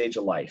same stage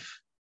of life.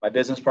 My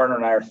business partner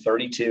and I are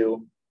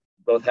 32,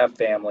 both have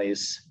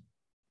families.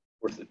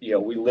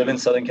 We live in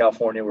Southern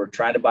California. We're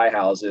trying to buy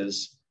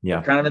houses. We're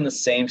Yeah. kind of in the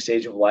same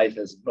stage of life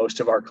as most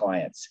of our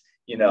clients.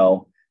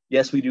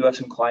 Yes, we do have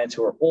some clients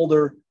who are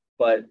older,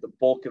 but the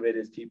bulk of it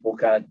is people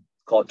kind of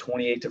call it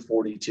 28 to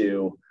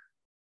 42,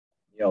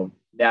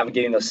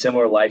 navigating those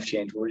similar life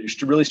change where you're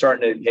really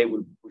starting to, hey,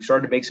 we've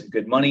started to make some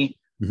good money.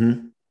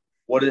 Hmm.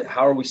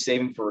 How are we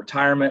saving for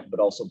retirement, but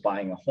also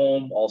buying a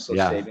home, also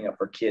Yeah. saving up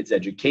for kids'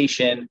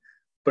 education,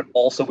 but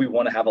also we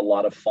want to have a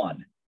lot of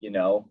fun.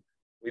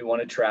 We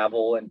want to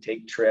travel and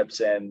take trips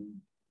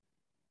and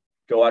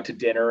go out to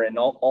dinner and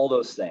all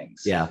those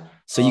things. Yeah.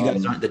 So you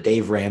guys Um, aren't the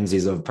Dave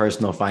Ramseys of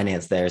personal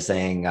finance there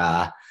saying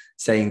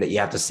that you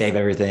have to save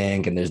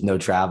everything and there's no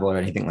travel or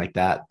anything like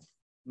that.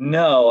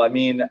 no, I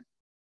mean,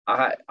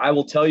 I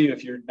will tell you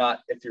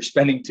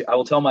I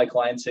will tell my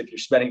clients if you're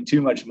spending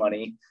too much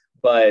money,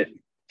 but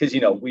because,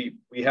 we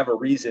have a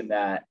reason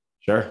that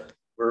Sure.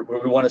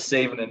 we want to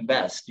save and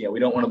invest. We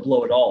don't want to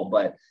blow it all,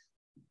 but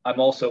I'm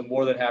also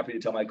more than happy to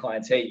tell my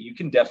clients, hey, you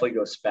can definitely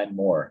go spend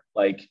more.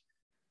 Like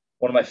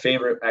one of my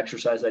favorite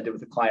exercises I did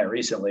with a client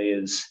recently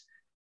is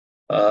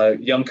a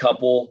young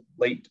couple,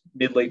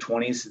 mid late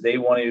 20s. They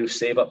want to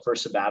save up for a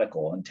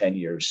sabbatical in 10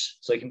 years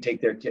so they can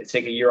take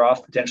a year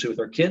off potentially with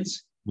their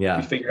kids. We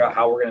Yeah. figure out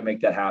how we're going to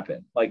make that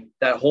happen. Like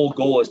that whole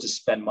goal is to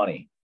spend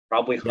money,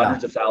 probably Yeah.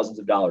 hundreds of thousands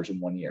of dollars in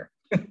 1 year.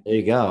 There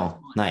you go.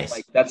 Like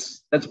Nice.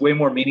 that's way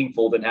more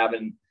meaningful than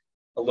having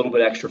a little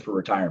bit extra for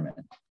retirement.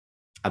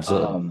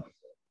 Absolutely. Um,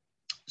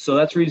 so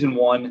that's reason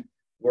one.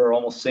 We're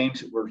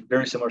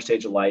very similar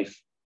stage of life.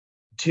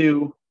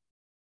 Two,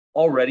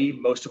 already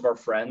most of our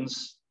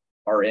friends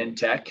are in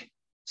tech.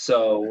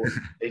 So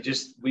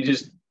we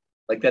just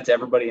like that's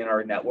everybody in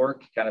our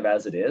network kind of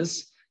as it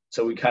is.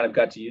 So we kind of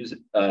got used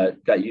to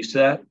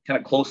that, kind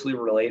of closely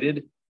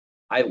related.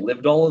 I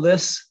lived all of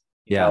this,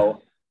 Yeah.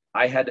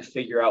 I had to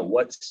figure out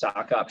what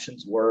stock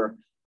options were,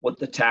 what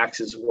the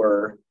taxes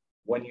were,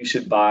 when you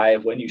should buy,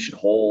 when you should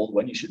hold,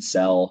 when you should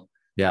sell,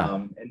 Yeah.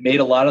 and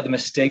made a lot of the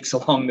mistakes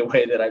along the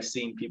way that I've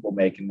seen people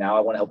make. And now I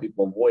want to help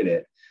people avoid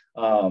it.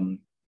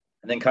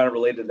 And then kind of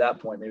related to that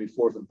point, maybe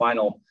fourth and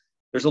final,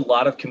 there's a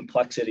lot of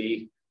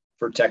complexity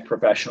for tech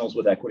professionals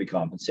with equity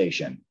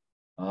compensation.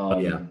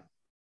 Yeah.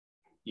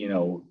 You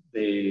know,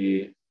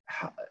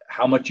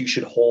 how much you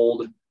should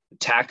hold,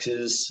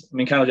 taxes. I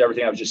mean, kind of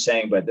everything I was just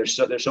saying, but there's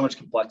so much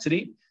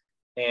complexity.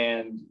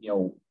 And, you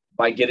know,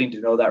 by getting to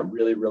know that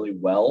really, really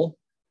well,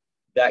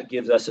 that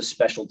gives us a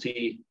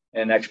specialty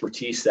and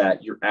expertise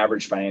that your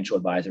average financial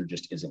advisor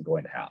just isn't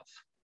going to have.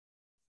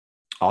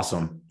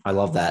 Awesome. I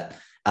love that.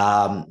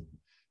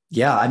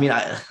 Yeah. I mean,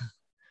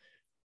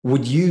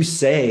 would you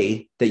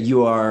say that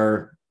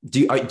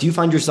do you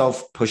find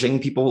yourself pushing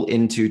people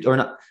into, or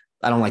not?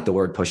 I don't like the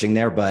word pushing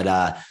there,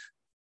 but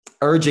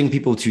urging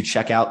people to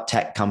check out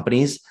tech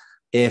companies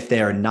if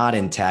they are not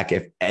in tech,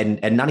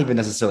 and not even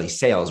necessarily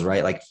sales,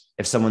 right? Like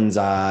if someone's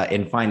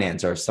in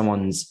finance, or if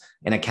someone's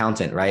an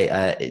accountant, right?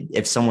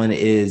 If someone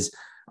is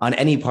on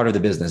any part of the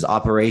business,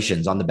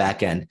 operations on the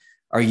back end,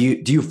 do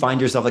you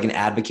find yourself like an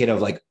advocate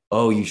of like,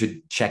 oh, you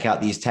should check out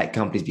these tech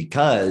companies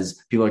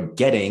because people are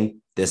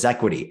getting this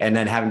equity, and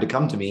then having to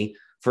come to me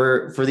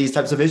for these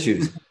types of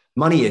issues,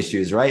 money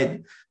issues,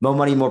 right? More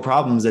money, more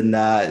problems. And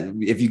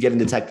if you get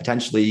into tech,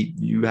 potentially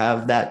you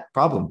have that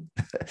problem.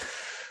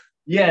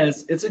 Yeah,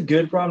 it's a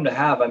good problem to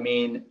have. I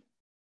mean,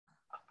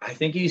 I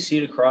think you see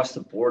it across the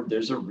board.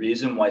 There's a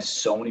reason why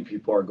so many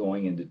people are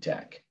going into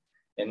tech.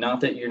 And not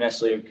that you're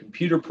necessarily a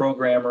computer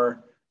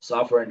programmer,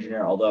 software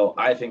engineer, although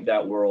I think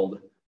that world,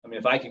 I mean,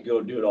 if I could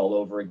go do it all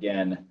over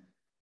again,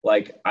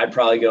 like I'd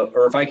probably go,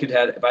 or if I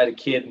had a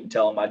kid and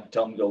I'd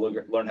tell him to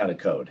go learn how to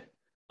code.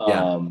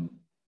 Yeah.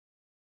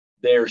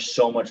 There's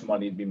so much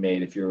money to be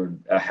made if you're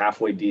a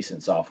halfway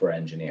decent software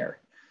engineer.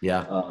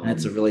 Yeah. And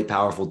it's a really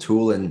powerful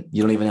tool, and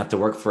you don't even have to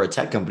work for a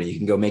tech company. You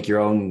can go make your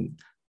own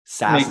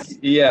SaaS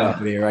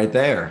company right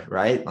there.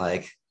 Right.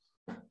 Like,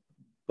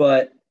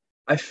 but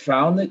I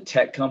found that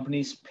tech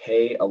companies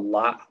pay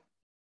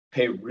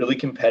really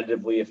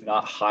competitively, if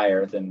not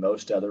higher than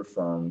most other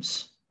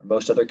firms or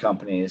most other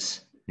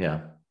companies.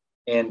 Yeah.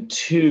 And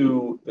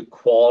two, the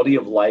quality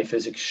of life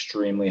is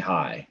extremely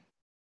high.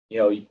 You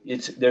know,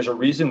 there's a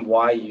reason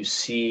why you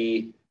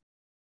see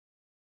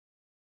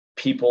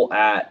people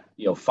at,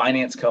 you know,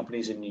 finance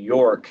companies in New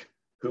York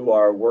who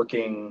are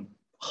working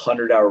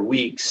 100-hour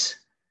weeks,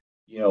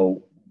 you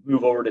know,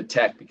 move over to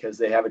tech because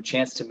they have a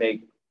chance to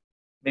make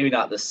maybe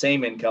not the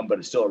same income, but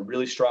it's still a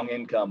really strong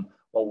income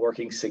while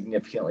working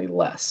significantly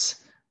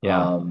less.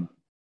 Yeah.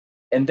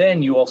 And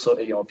then you also,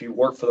 you know, if you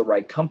work for the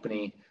right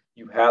company,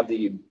 you have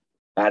the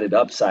added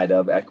upside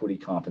of equity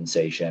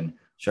compensation.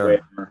 Sure.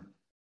 Where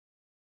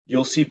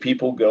you'll see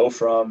people go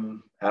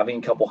from having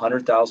a couple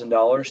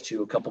 $100,000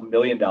 to a couple $1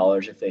 million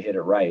if they hit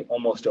it right,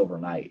 almost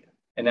overnight.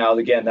 And now,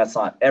 again, that's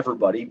not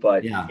everybody,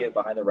 but you get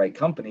behind the right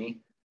company,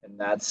 and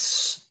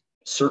that's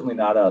certainly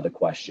not out of the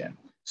question.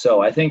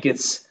 So I think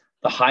it's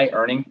the high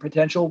earning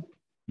potential,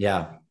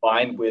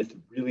 combined with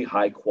really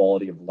high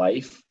quality of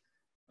life.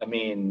 I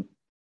mean,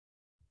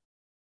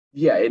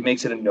 yeah, it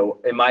makes it in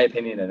my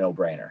opinion, a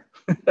no-brainer.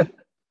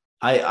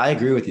 I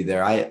agree with you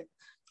there.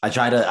 I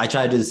try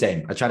to do the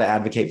same. I try to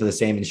advocate for the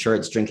same. Ensure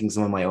it's drinking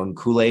some of my own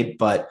Kool-Aid,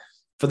 but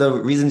for the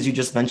reasons you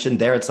just mentioned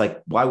there, it's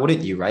like, why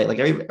wouldn't you, right? Like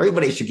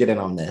everybody should get in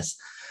on this.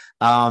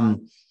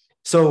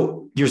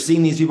 So you're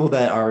seeing these people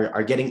that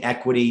are getting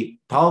equity,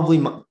 probably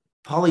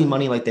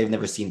money like they've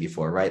never seen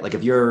before, right? Like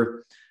if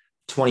you're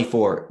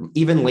 24,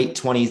 even late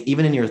 20s,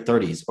 even in your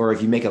 30s, or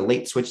if you make a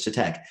late switch to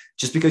tech,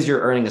 just because you're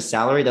earning a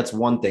salary, that's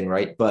one thing,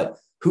 right? But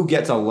who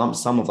gets a lump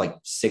sum of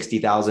like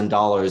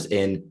 $60,000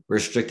 in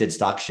restricted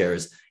stock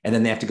shares? And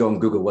then they have to go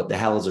and Google what the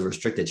hell is a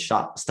restricted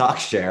stock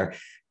share,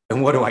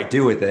 and what do I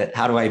do with it?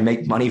 How do I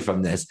make money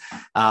from this?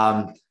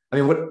 I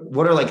mean,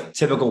 what are like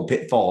typical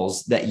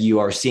pitfalls that you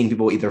are seeing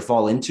people either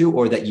fall into,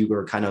 or that you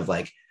are kind of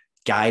like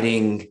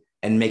guiding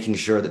and making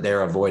sure that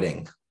they're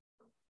avoiding?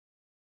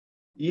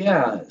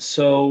 Yeah,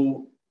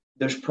 so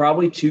there's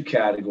probably two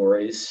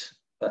categories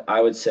that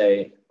I would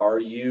say.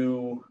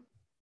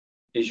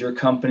 Is your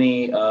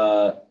company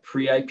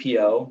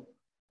pre-IPO,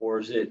 or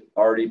is it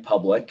already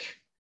public?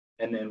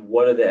 And then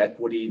what are the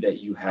equity that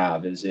you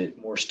have? Is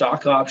it more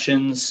stock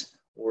options,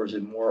 or is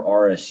it more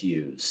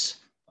RSUs?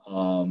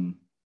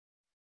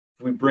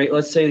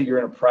 Let's say that you're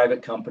in a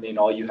private company and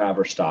all you have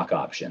are stock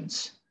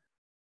options.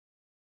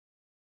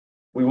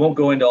 We won't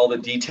go into all the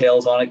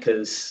details on it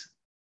because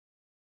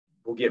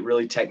we'll get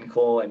really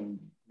technical and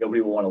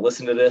nobody will want to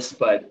listen to this,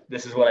 but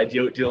this is what I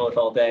deal with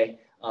all day.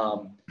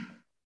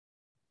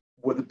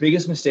 One of the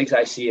biggest mistakes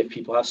I see if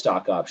people have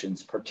stock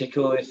options,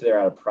 particularly if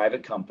they're at a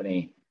private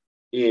company,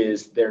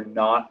 is they're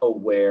not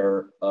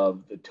aware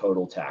of the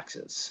total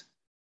taxes,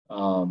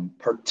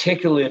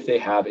 particularly if they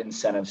have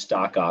incentive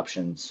stock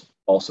options,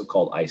 also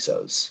called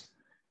ISOs.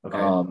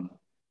 Okay.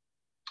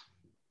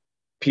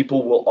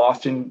 People will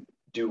often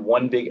do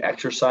one big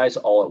exercise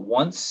all at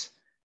once,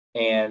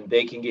 and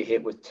they can get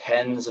hit with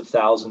tens of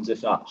thousands,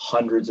 if not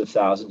hundreds of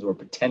thousands, or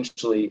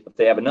potentially, if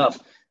they have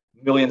enough,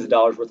 millions of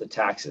dollars worth of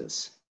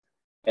taxes.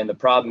 And the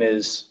problem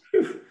is,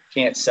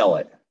 can't sell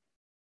it.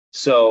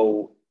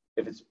 So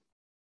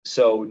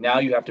now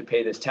you have to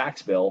pay this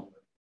tax bill,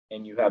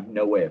 and you have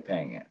no way of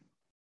paying it.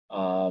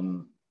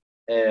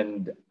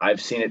 And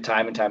I've seen it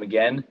time and time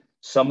again.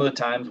 Some of the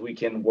times we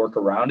can work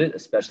around it,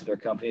 especially if their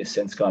company has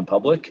since gone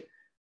public.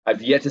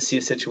 I've yet to see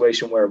a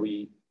situation where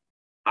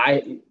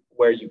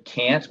where you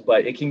can't,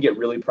 but it can get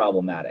really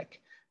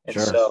problematic. And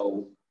Sure.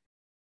 so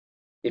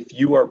if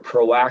you are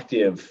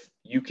proactive,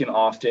 you can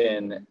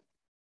often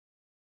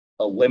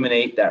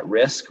eliminate that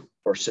risk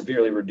or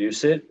severely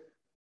reduce it,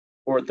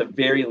 or at the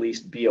very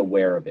least be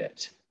aware of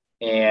it.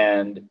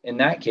 And in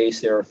that case,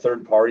 there are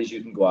third parties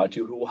you can go out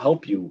to who will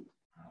help you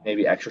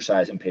maybe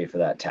exercise and pay for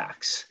that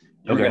tax.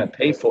 You're Okay. going to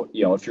pay for,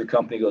 if your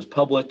company goes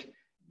public,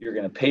 you're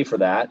going to pay for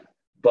that,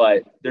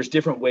 but there's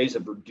different ways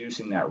of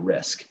reducing that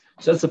risk.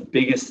 So that's the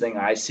biggest thing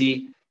I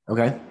see.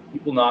 Okay.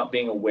 People not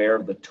being aware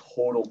of the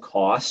total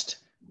cost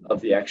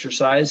of the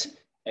exercise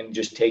and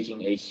just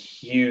taking a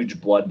huge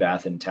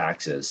bloodbath in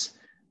taxes.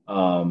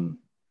 And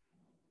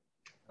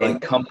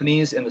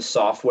companies and the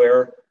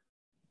software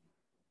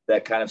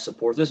that kind of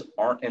support this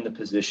aren't in the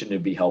position to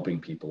be helping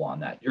people on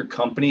that. Your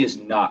company is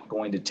not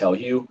going to tell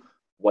you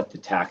what the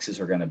taxes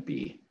are going to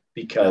be,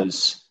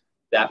 because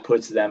that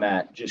puts them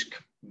at just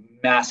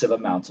massive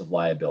amounts of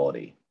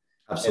liability.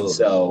 Absolutely. And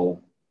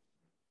so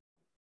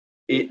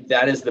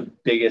that is the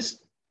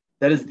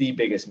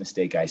biggest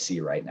mistake I see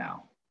right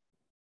now.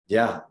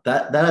 Yeah,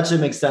 that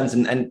actually makes sense.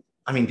 And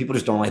I mean, people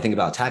just don't really think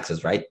about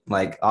taxes, right?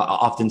 Like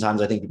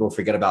oftentimes I think people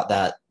forget about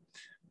that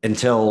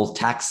until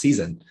tax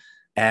season,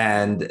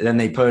 and then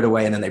they put it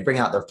away, and then they bring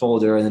out their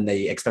folder, and then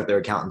they expect their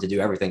accountant to do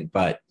everything.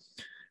 But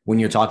when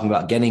you're talking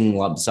about getting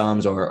lump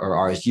sums or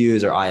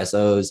RSUs or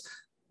ISOs,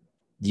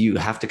 you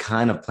have to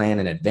kind of plan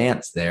in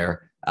advance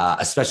there,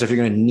 especially if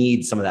you're going to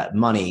need some of that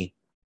money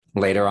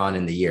later on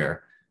in the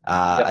year.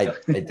 I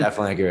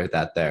definitely agree with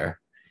that there.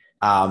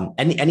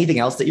 Anything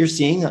else that you're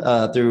seeing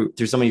through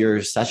some of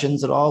your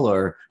sessions at all,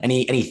 or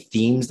any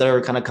themes that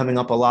are kind of coming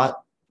up a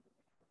lot?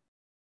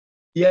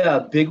 Yeah,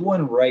 a big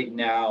one right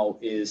now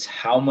is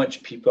how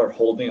much people are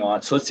holding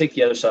on. So let's take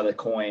the other side of the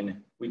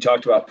coin. We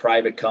talked about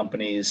private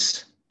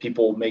companies,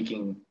 people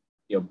making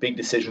big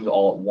decisions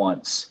all at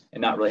once and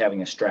not really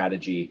having a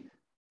strategy.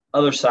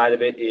 Other side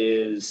of it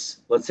is,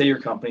 let's say your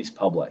company's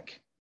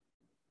public.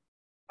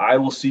 I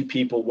will see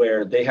people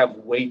where they have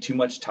way too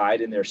much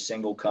tied in their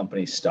single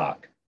company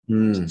stock.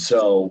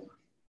 So,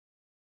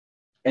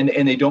 and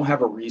they don't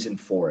have a reason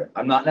for it.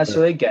 I'm not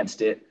necessarily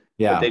against it,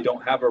 but they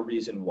don't have a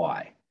reason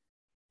why.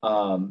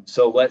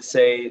 So let's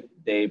say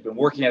they've been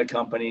working at a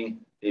company,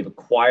 they've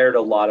acquired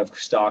a lot of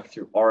stock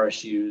through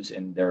RSUs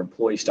and their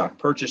employee stock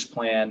purchase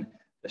plan.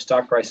 The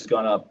stock price has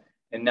gone up,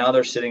 and now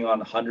they're sitting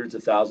on hundreds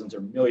of thousands or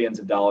millions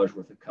of dollars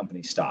worth of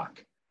company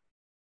stock.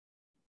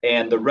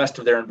 And the rest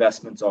of their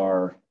investments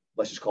are,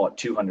 let's just call it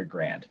 200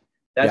 grand.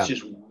 That's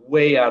just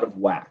way out of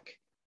whack.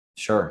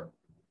 Sure.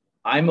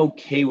 I'm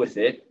okay with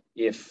it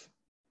if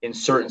in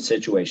certain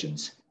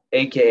situations,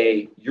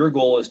 AKA your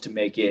goal is to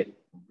make it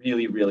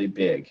really, really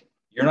big.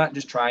 You're not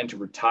just trying to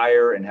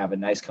retire and have a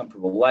nice,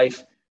 comfortable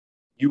life.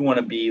 You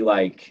want to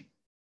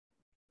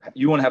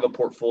have a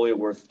portfolio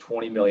worth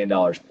 $20 million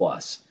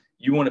plus.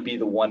 You want to be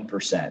the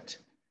 1%.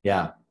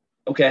 Yeah.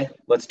 Okay,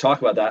 let's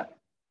talk about that.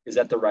 Is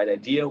that the right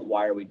idea?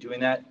 Why are we doing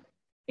that?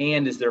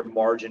 And is there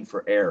margin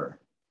for error?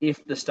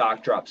 If the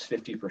stock drops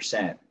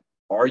 50%,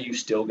 are you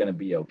still going to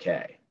be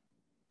okay?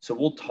 So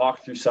we'll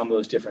talk through some of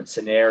those different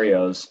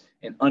scenarios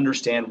and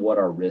understand what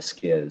our risk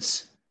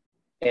is.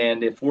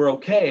 And if we're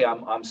okay,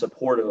 I'm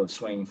supportive of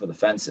swinging for the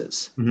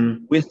fences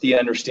with the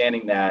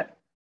understanding that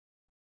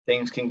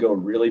things can go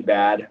really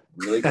bad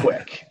really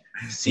quick.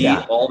 See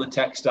all the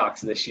tech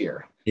stocks this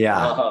year.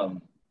 Yeah.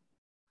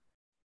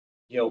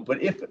 But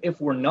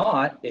if we're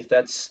not, if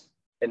that's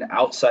an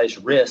outsized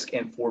risk,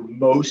 and for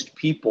most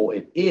people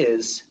it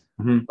is,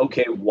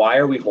 okay, why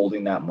are we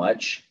holding that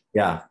much?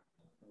 Yeah.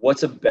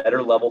 What's a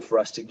better level for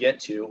us to get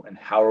to, and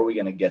how are we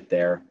going to get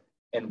there?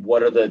 And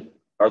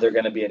are there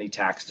going to be any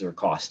taxes or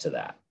costs to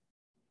that?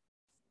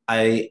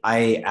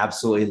 I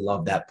absolutely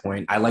love that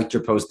point. I liked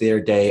your post the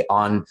other day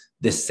on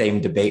this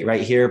same debate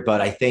right here, but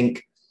I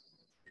think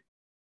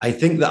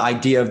the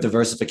idea of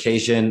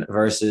diversification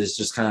versus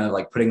just kind of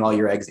like putting all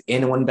your eggs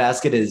in one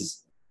basket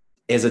is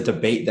a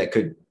debate that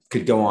could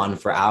go on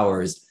for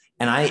hours.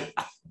 And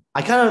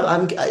I'm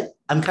kind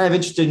of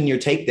interested in your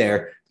take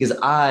there, because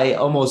I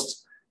almost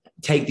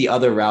take the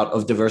other route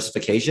of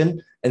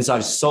diversification. And so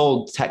I've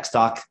sold tech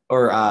stock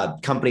or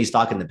company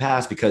stock in the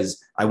past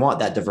because I want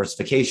that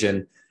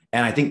diversification.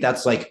 And I think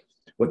that's like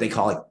what they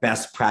call like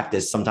best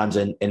practice sometimes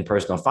in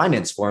personal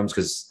finance forums,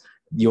 because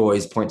you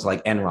always point to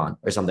like Enron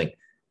or something.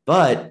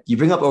 But you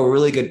bring up a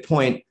really good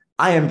point.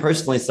 I am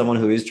personally someone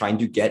who is trying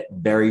to get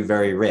very,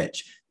 very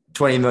rich.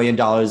 $20 million.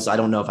 I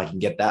don't know if I can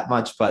get that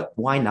much, but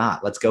why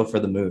not? Let's go for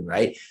the moon,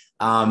 right?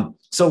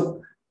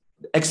 So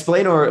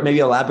explain or maybe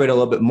elaborate a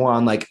little bit more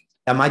on like,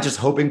 am I just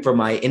hoping for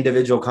my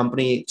individual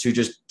company to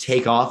just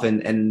take off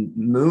and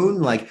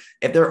moon? Like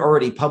if they're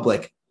already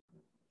public,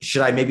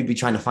 should I maybe be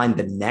trying to find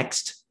the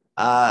next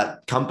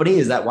company?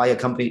 Is that why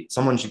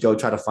someone should go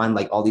try to find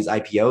like all these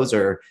IPOs,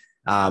 or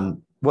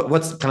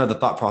what's kind of the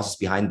thought process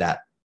behind that?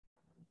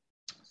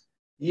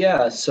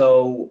 Yeah,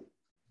 so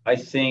I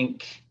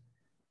think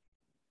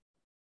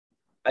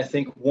I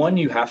think one,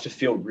 you have to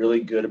feel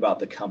really good about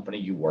the company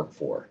you work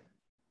for.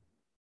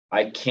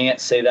 I can't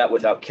say that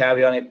without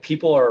caveating it.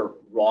 People are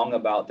wrong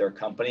about their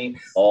company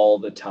all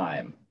the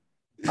time.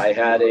 I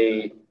had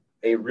a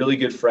really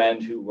good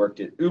friend who worked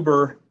at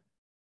Uber,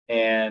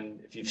 and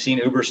if you've seen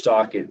Uber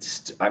stock,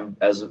 it's I'm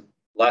as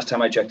last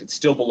time I checked, it's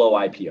still below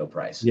IPO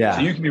price. So Yeah.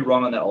 you can be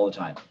wrong on that all the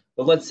time.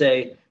 But let's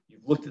say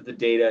you've looked at the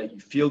data, you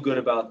feel good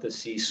about the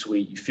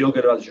C-suite, you feel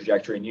good about the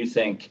trajectory, and you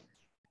think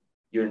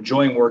you're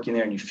enjoying working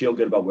there, and you feel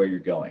good about where you're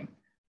going.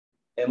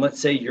 And let's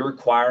say you're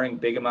acquiring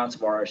big amounts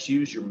of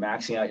RSUs, you're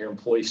maxing out your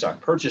employee stock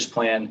purchase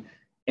plan,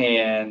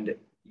 and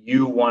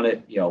you want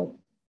to,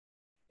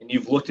 and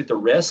you've looked at the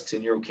risks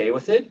and you're okay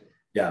with it.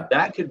 Yeah.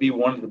 That could be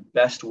one of the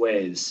best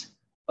ways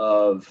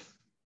of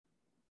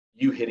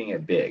you hitting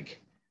it big.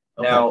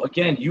 Okay. Now,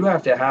 again, you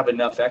have to have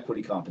enough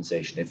equity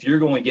compensation. If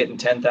you're only getting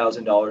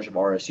 $10,000 of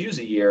RSUs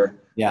a year,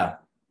 Yeah.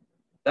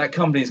 that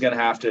company's going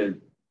to have to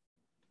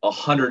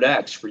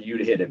 100x for you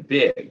to hit it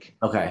big.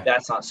 Okay.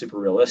 That's not super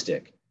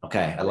realistic.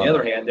 Okay. I On the love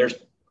other it. hand,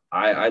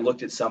 I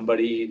looked at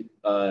somebody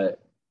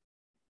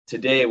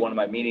today, one of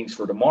my meetings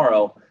for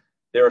tomorrow.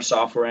 They're a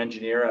software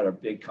engineer at a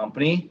big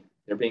company.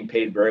 They're being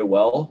paid very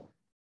well.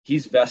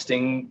 He's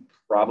vesting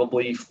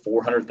probably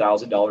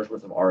 $400,000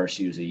 worth of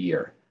RSUs a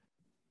year.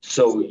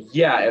 So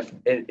yeah,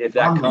 if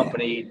that Man.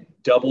 company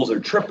doubles or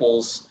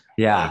triples,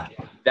 Yeah.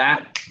 like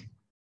that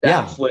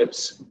Yeah.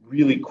 flips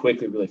really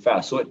quickly, really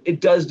fast. So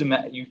it does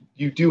demand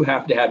you do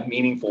have to have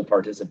meaningful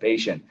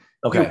participation.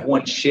 If you have Okay.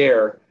 one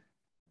share,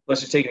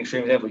 let's just take an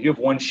extreme example. You have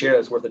one share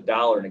that's worth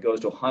 $1 and it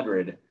goes to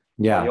 100. Well,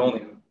 Yeah. you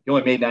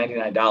only made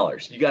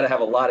 $99. You got to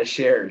have a lot of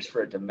shares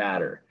for it to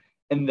matter.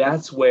 And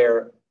that's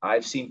where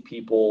I've seen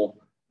people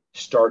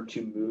start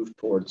to move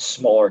towards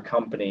smaller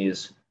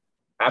companies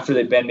after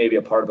they've been maybe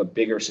a part of a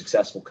bigger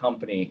successful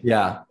company.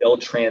 Yeah. They'll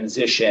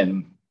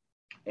transition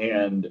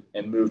and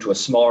move to a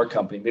smaller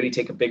company, maybe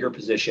take a bigger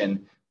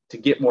position to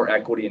get more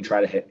equity and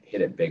try to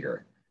hit it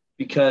bigger.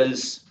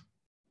 Because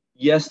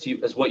yes,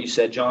 as what you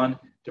said, John,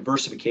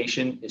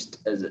 diversification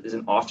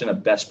isn't often a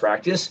best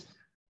practice,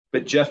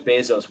 but Jeff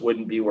Bezos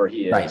wouldn't be where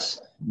he Right.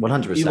 is.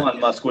 100%. Elon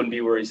Musk wouldn't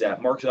be where he's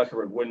at. Mark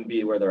Zuckerberg wouldn't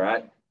be where they're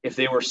at if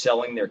they were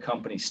selling their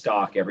company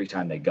stock every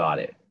time they got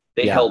it.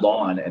 They Yeah. held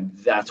on, and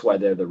that's why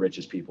they're the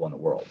richest people in the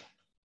world.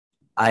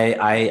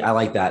 I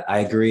like that. I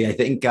agree. I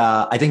think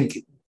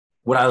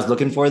what I was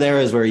looking for there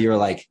is where you're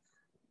like,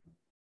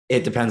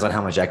 it depends on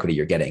how much equity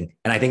you're getting.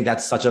 And I think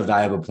that's such a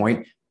valuable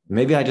point.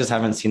 Maybe I just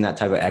haven't seen that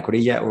type of equity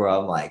yet where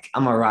I'm like,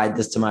 I'm gonna ride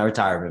this to my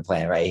retirement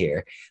plan right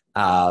here.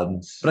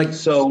 But like,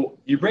 So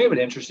you bring up an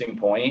interesting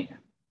point.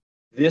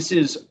 This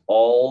is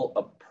all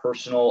a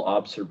personal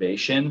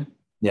observation.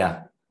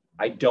 yeah,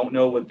 I don't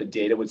know what the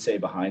data would say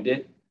behind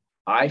it.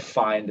 I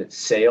find that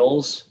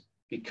sales,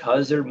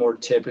 because they're more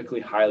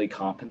typically highly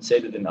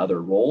compensated than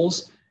other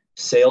roles,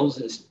 sales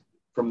is,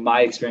 from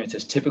my experience,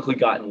 has typically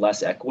gotten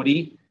less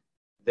equity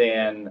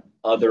than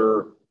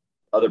other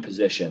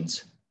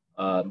positions.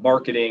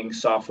 Marketing,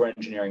 software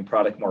engineering,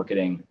 product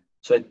marketing.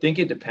 So I think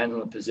it depends on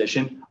the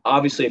position.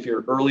 Obviously, if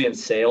you're early in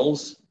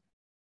sales,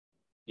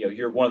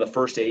 you're one of the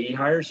first AE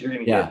hires, you're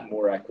going to yeah, get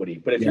more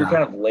equity. But if you're yeah.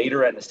 kind of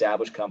later at an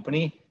established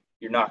company,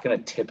 you're not going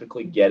to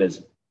typically get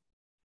as.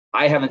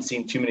 I haven't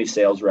seen too many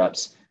sales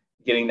reps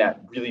getting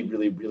that really,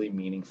 really, really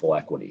meaningful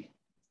equity.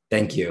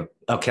 Thank you.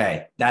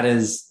 Okay. That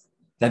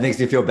makes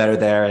me feel better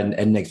there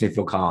and makes me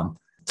feel calm.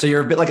 So you're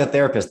a bit like a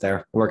therapist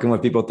there, working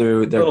with people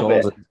through A their little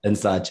goals bit. and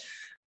such.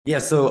 Yeah.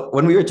 So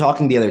when we were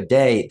talking the other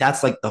day,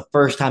 that's like the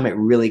first time it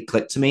really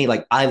clicked to me.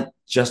 Like I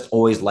just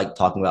always liked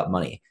talking about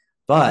money.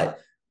 But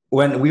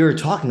when we were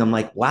talking, I'm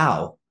like,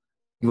 wow,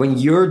 when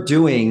you're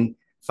doing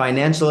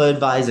financial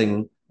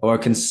advising or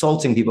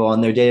consulting people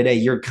on their day to day,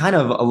 you're kind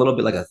of a little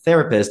bit like a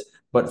therapist,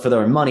 but for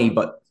their money,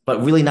 but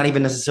really not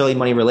even necessarily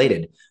money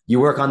related. You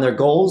work on their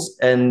goals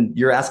and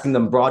you're asking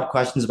them broad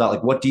questions about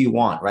like, what do you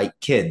want, right?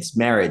 Kids,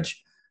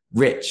 marriage,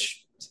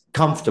 rich,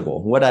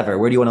 comfortable, whatever.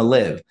 Where do you want to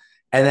live?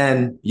 And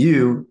then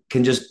you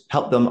can just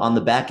help them on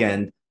the back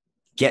end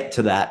get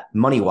to that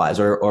money wise,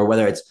 or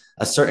whether it's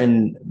a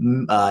certain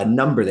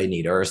number they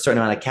need or a certain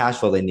amount of cash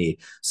flow they need.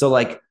 So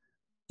like,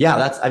 yeah,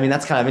 that's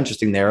kind of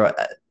interesting there.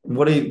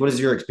 What has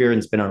your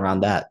experience been around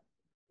that?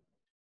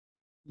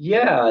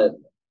 Yeah,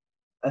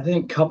 I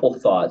think a couple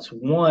thoughts.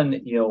 One,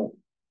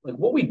 like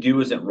what we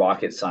do isn't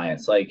rocket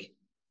science. Like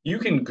you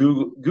can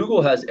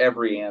Google has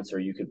every answer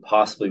you could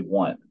possibly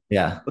want.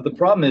 Yeah. But the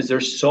problem is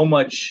there's so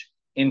much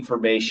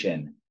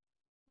information.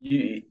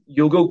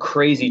 You'll go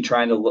crazy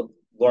trying to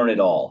learn it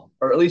all,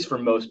 or at least for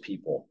most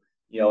people.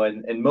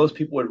 And most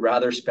people would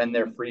rather spend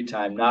their free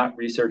time not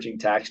researching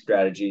tax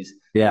strategies.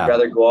 They'd Yeah.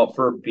 rather go out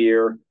for a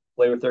beer,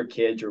 play with their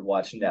kids, or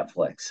watch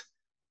Netflix.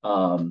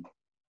 Um,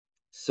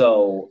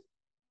 so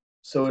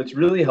so it's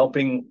really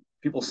helping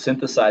people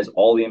synthesize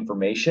all the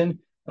information.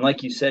 And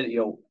like you said,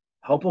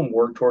 help them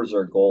work towards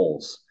their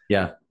goals.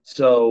 Yeah.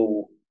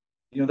 So,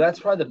 that's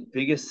probably the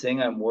biggest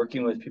thing I'm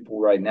working with people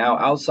right now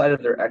outside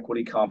of their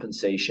equity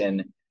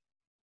compensation.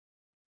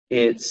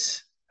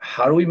 It's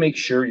how do we make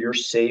sure you're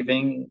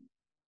saving,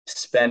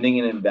 spending,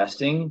 and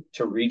investing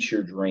to reach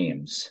your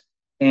dreams?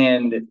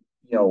 And,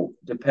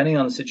 depending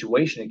on the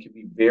situation, it can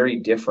be very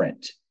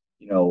different.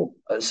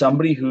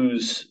 Somebody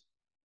who's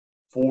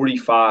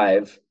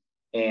 45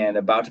 and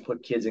about to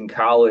put kids in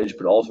college,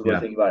 but also really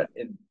Yeah.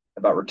 thinking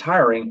about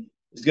retiring,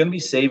 is going to be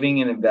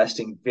saving and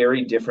investing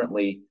very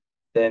differently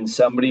than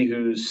somebody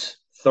who's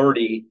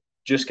 30,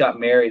 just got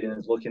married, and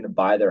is looking to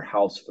buy their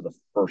house for the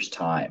first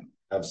time.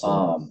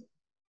 Absolutely. Um,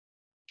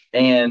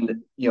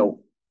 and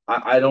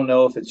I don't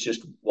know if it's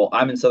just, well,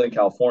 I'm in Southern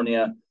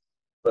California,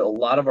 but a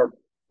lot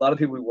of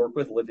people we work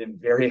with live in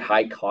very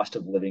high cost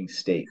of living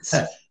states.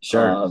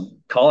 Sure.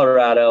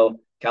 Colorado,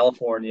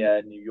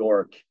 California, New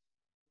York,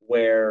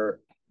 where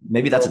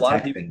Maybe for a that's a lot of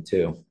tech people, thing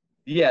too.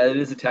 yeah, it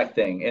is a tech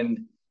thing.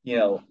 And,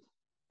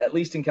 at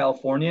least in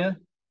California,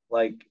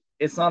 like,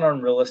 it's not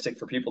unrealistic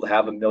for people to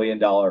have $1 million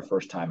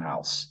first time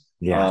house.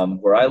 Yeah.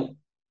 Where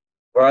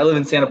I live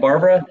in Santa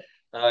Barbara,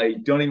 I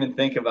don't even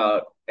think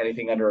about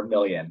anything under a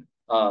million.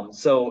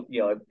 So,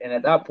 and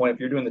at that point, if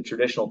you're doing the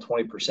traditional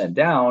 20%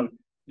 down,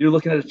 you're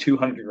looking at a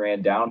 200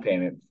 grand down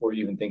payment before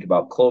you even think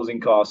about closing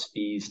costs,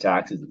 fees,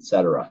 taxes,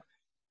 etc.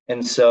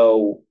 And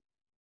so,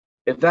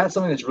 if that's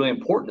something that's really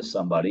important to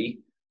somebody,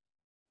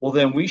 well,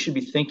 then we should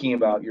be thinking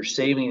about your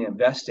saving and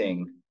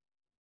investing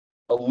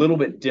a little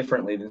bit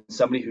differently than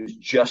somebody who's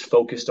just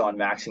focused on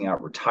maxing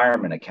out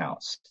retirement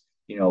accounts.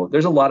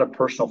 There's a lot of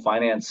personal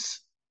finance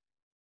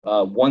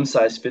one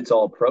size fits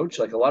all approach.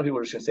 Like, a lot of people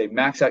are just going to say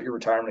max out your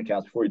retirement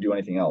accounts before you do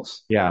anything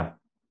else. Yeah.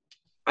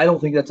 I don't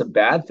think that's a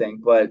bad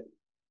thing, but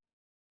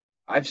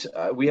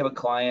we have a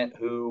client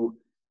who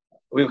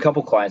we have a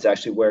couple clients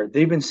actually where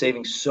they've been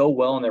saving so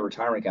well in their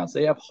retirement accounts.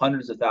 They have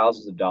hundreds of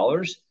thousands of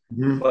dollars,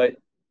 Mhm. but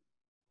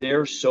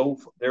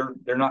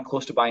they're not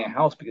close to buying a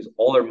house because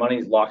all their money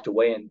is locked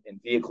away in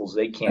vehicles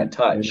they can't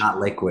They're touch. not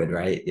liquid,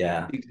 right?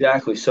 Yeah.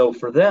 Exactly. So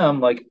for them,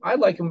 like, I'd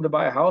like them to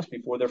buy a house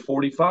before they're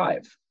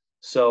 45.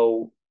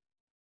 So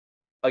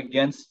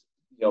against,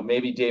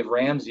 maybe Dave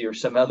Ramsey or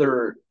some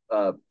other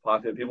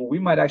popular people, we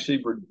might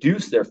actually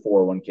reduce their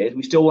 401ks.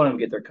 We still want them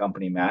to get their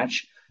company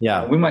match, and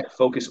Yeah. we might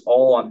focus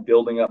all on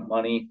building up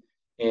money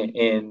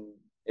in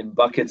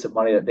buckets of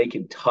money that they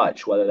can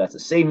touch, whether that's a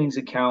savings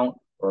account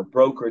or a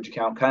brokerage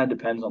account. Kind of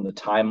depends on the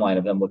timeline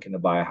of them looking to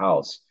buy a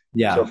house. So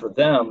Yeah. for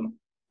them,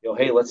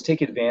 hey, let's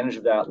take advantage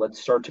of that. Let's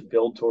start to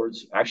build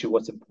towards actually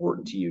what's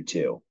important to you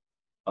too.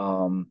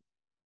 Um,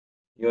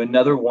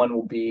 another one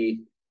will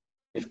be,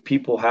 if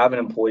people have an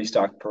employee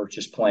stock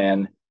purchase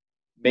plan,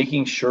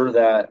 making sure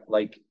that,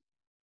 like,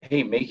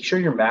 hey, make sure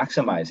you're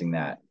maximizing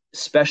that,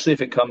 especially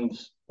if it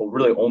comes, well,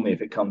 really only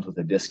if it comes with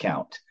a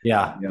discount.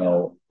 Yeah.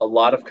 A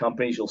lot of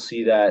companies you'll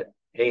see that,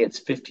 hey, it's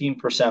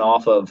 15%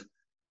 off of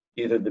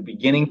either the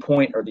beginning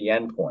point or the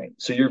end point.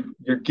 So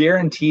you're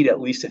guaranteed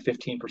at least a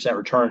 15%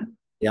 return.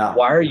 Yeah.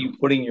 Why are you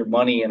putting your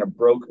money in a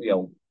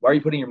why are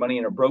you putting your money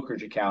in a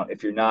brokerage account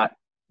if you're not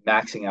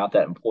maxing out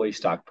that employee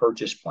stock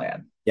purchase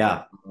plan?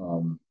 Yeah.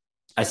 Um,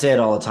 I say it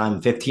all the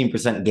time,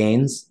 15%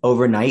 gains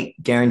overnight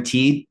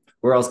guaranteed.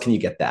 Where else can you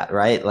get that,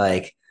 right?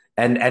 Like,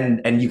 and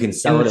you can and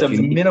sell it if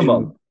you need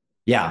to.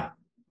 Yeah.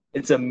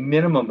 it's a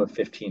minimum of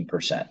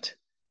 15%,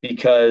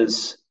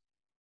 because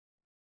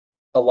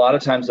a lot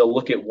of times they'll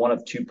look at one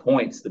of 2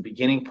 points, the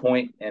beginning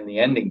point and the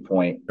ending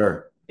point,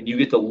 Sure. and you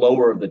get the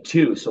lower of the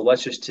two. So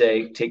let's just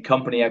take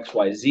company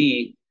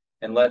XYZ,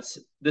 and this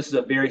is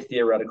a very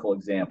theoretical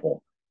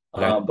example.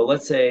 Okay. But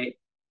let's say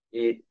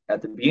it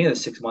at the beginning of the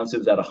 6 months, it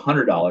was at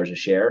 $100 a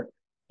share.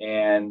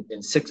 And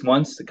in 6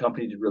 months, the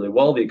company did really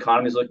well. The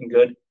economy is looking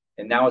good.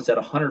 And now it's at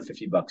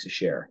 $150 a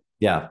share.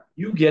 Yeah.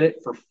 You get it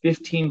for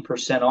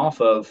 15% off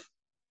of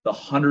the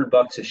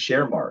 $100 a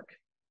share mark.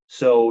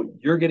 So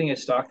you're getting a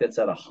stock that's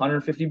at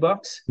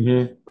 $150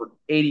 Mhm. for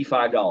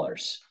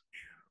 $85.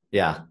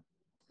 Yeah.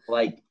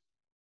 Like,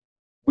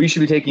 we should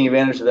be taking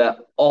advantage of that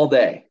all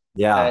day.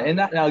 Yeah. And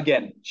that, now,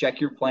 again,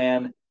 check your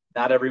plan.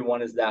 Not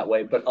everyone is that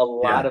way, but a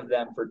lot Yeah. of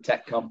them for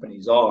tech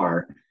companies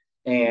are.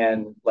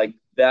 And, like,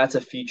 that's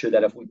a feature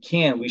that if we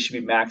can, we should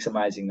be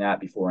maximizing that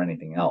before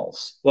anything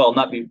else. Well,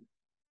 not be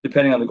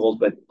depending on the goals,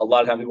 but a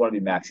lot of times we want to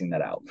be maxing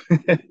that out.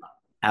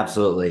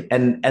 Absolutely.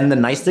 And the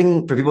nice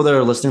thing for people that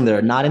are listening that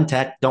are not in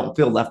tech, don't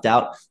feel left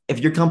out. If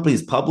your company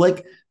is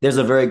public, there's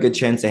a very good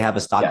chance they have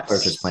a stock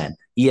purchase Yes. plan.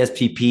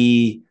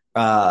 ESPP,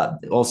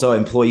 also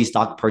employee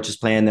stock purchase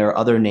plan. There are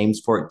other names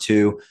for it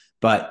too.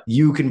 But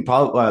you can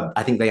probably,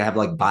 I think they have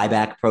like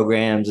buyback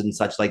programs and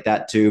such like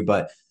that too.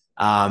 But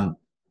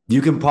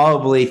you can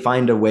probably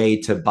find a way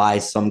to buy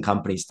some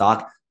company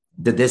stock.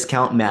 The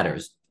discount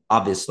matters,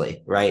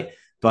 obviously, right?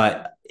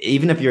 But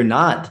even if you're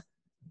not,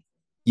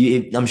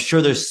 I'm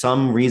sure there's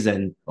some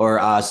reason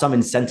or some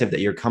incentive that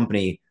your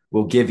company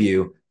will give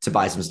you to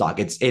buy some stock.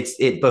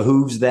 It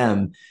behooves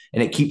them,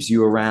 and it keeps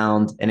you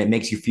around, and it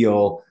makes you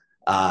feel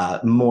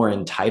more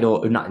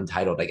entitled, or not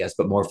entitled, I guess,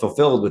 but more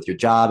fulfilled with your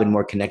job and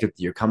more connected with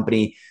your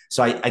company.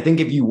 So I think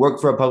if you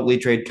work for a publicly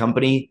traded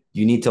company,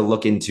 you need to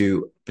look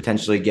into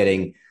potentially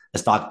getting a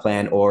stock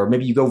plan, or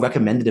maybe you go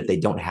recommend it if they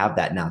don't have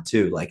that now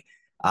too. Like,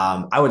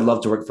 I would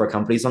love to work for a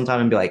company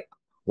sometime and be like,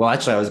 well,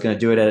 actually, I was going to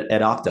do it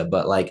at Okta,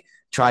 but like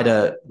try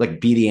to like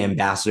be the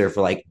ambassador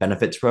for like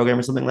benefits program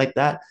or something like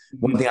that.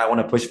 One Mhm. thing I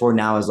want to push for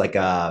now is like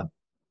a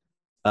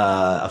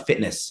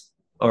fitness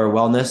or a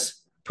wellness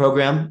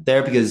program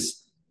there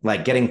because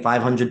like getting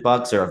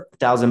 $500 or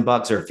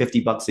 $1,000 or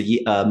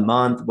 $50 a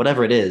month,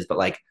 whatever it is, but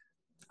like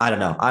I don't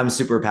know. I'm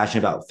super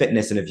passionate about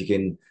fitness, and if you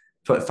can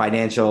put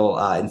financial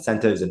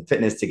incentives and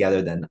fitness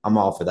together, then I'm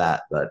all for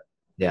that. But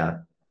yeah,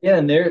 Yeah,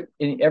 and there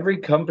in every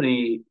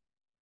company,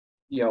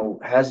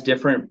 has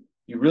different.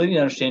 You really need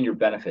to understand your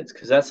benefits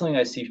because that's something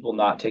I see people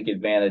not take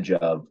advantage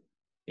of.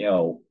 You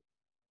know,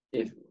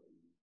 if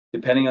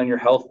depending on your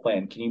health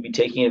plan, can you be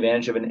taking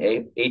advantage of an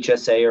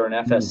HSA or an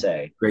mm,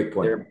 FSA? great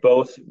point. They're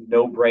both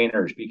no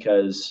brainers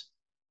because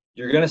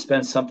you're going to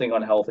spend something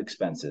on health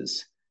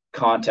expenses,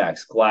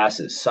 contacts,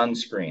 glasses,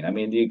 sunscreen. I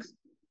mean,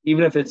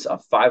 even if it's a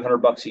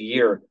 $500 a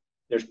year,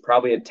 there's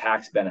probably a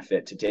tax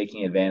benefit to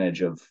taking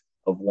advantage of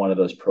one of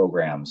those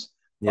programs.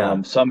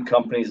 Yeah, Some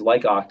companies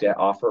like Okta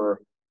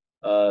offer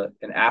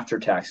an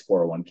after-tax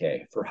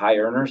 401k for high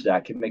earners.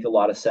 That can make a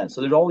lot of sense.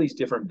 So there's all these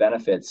different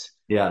benefits,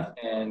 yeah.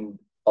 and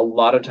a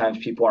lot of times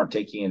people aren't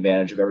taking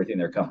advantage of everything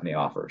their company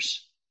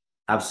offers.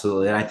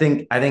 Absolutely. And I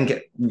think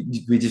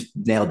we just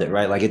nailed it,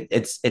 right? Like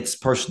it's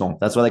personal.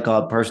 That's why they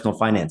call it personal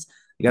finance.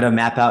 You got to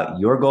map out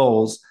your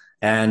goals.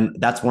 And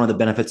that's one of the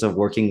benefits of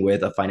working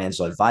with a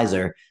financial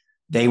advisor.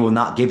 They will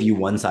not give you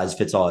one size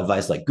fits all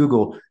advice like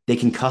Google. They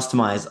can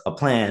customize a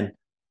plan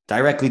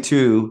directly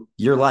to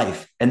your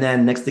life. And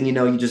then next thing you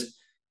know, you just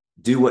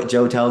do what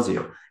Joe tells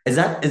you. Is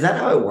that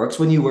how it works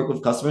when you work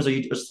with customers? Are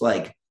you just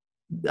like,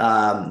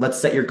 let's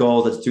set your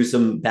goals, let's do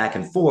some back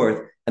and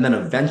forth, and then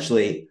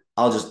eventually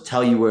I'll just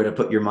tell you where to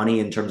put your money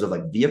in terms of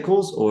like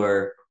vehicles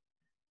or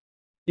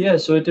Yeah,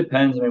 so it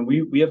depends. I mean,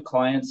 we have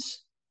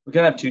clients. We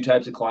kind of have two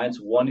types of clients.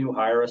 One who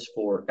hire us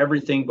for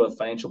everything, both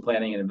financial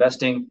planning and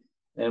investing,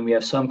 and we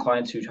have some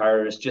clients who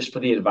hire us just for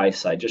the advice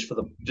side, just for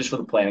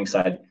the planning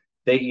side.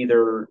 They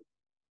either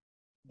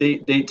they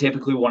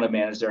typically want to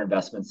manage their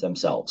investments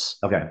themselves,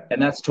 okay.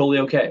 and that's totally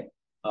okay.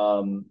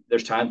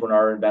 There's times when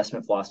our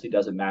investment philosophy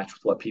doesn't match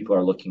with what people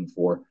are looking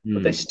for,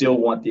 but they Hmm. still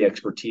want the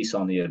expertise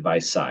on the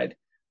advice side.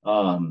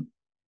 Um,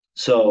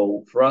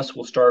 so for us,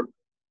 we'll start.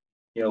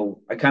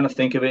 I kind of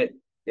think of it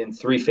in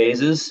three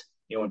phases.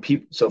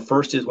 So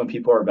first is when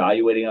people are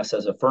evaluating us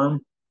as a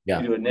firm, we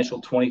Yeah. do an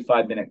initial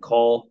 25-minute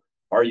call.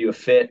 Are you a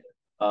fit?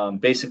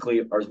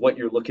 Basically, are what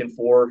you're looking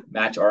for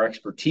match our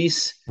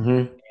expertise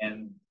Hmm.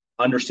 and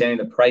understanding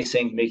the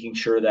pricing, making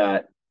sure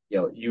that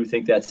you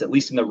think that's at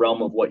least in the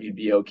realm of what you'd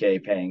be okay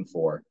paying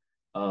for.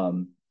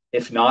 Um,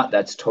 if not,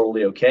 that's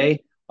totally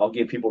okay. I'll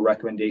give people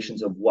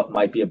recommendations of what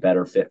might be a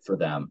better fit for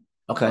them.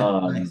 Okay.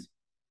 Um, Nice.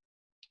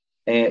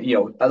 and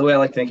the way I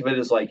like to think of it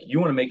is like you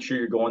want to make sure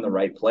you're going the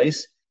right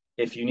place.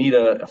 If you need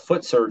a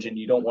foot surgeon,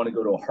 you don't want to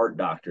go to a heart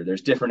doctor.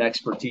 There's different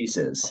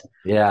expertises.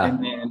 Yeah.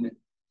 And then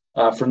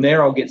from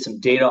there, I'll get some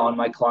data on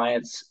my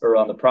clients or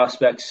on the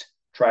prospects,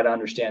 try to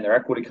understand their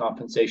equity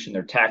compensation,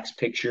 their tax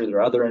picture,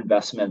 their other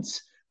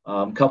investments,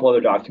 a couple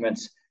other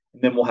documents.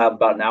 And then we'll have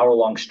about an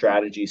hour-long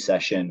strategy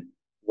session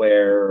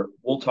where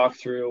we'll talk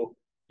through,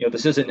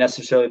 this isn't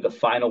necessarily the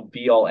final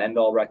be-all,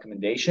 end-all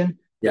recommendation,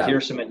 but Yeah.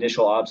 here's some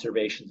initial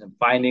observations and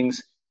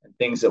findings and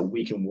things that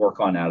we can work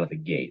on out of the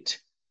gate.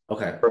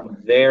 Okay. From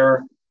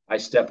there, I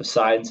step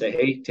aside and say,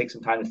 hey, take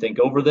some time to think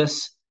over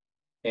this.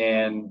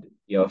 And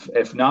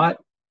if not,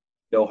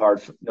 no harm,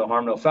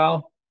 no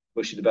foul.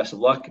 Wish you the best of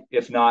luck.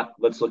 If not,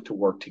 let's look to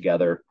work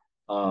together.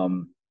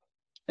 Um,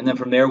 and then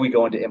from there, we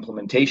go into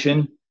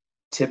implementation,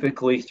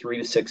 typically 3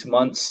 to 6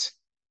 months,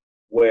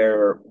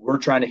 where we're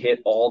trying to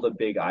hit all the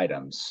big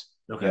items.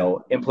 Okay.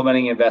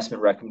 Implementing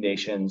investment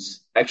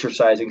recommendations,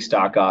 exercising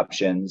stock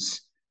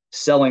options,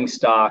 selling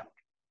stock,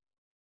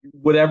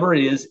 whatever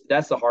it is.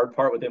 That's the hard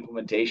part with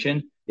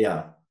implementation.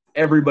 Yeah.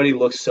 Everybody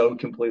looks so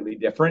completely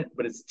different,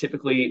 but it's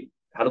typically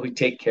how do we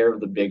take care of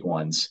the big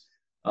ones?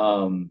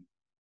 Um,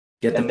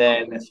 Get the and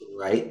then foundation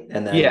right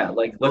and then yeah,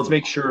 like let's build.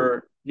 make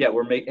sure, yeah,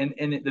 we're making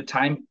and the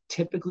time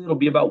typically it'll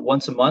be about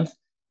once a month,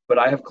 but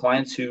I have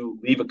clients who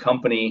leave a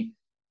company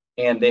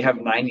and they have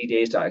 90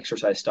 days to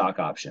exercise stock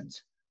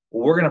options.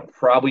 Well, we're going to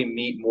probably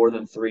meet more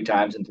than 3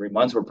 times in 3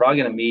 months. We're probably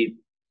going to meet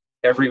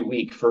every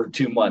week for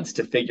 2 months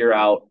to figure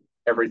out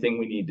everything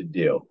we need to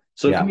do.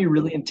 So it can Yeah. be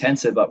really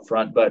intensive up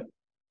front, but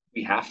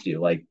we have to,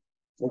 like,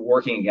 we're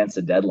working against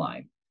a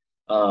deadline.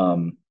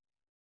 Um,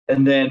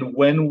 and then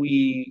when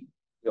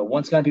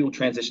once kind of people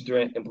transition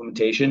through an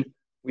implementation,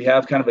 we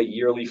have kind of a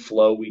yearly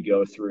flow we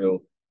go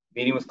through,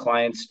 meeting with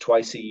clients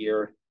twice a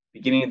year,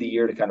 beginning of the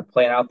year to kind of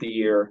plan out the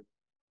year,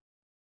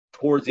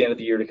 towards the end of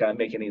the year to kind of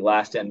make any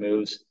last end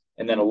moves,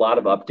 and then a lot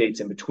of updates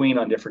in between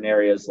on different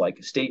areas like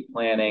estate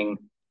planning,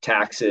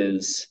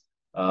 taxes,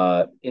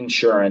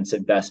 insurance,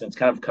 investments,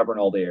 kind of covering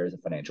all the areas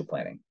of financial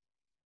planning.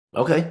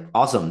 Okay.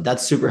 Awesome.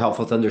 That's super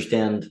helpful to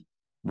understand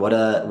what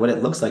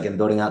it looks like in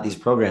building out these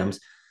programs.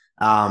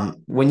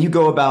 When you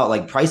go about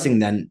like pricing,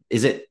 then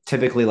is it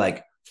typically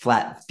like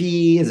flat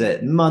fee? Is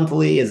it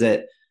monthly? Is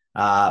it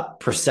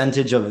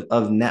percentage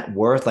of net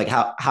worth? Like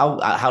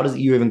how does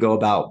you even go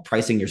about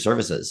pricing your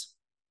services?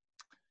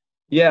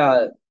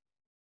 Yeah,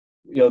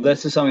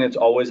 this is something that's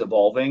always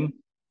evolving.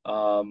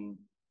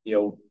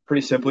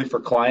 Pretty simply for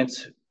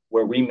clients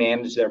where we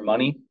manage their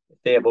money, if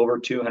they have over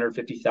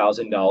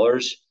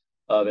 $250,000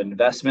 of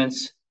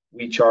investments,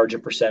 we charge a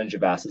percentage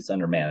of assets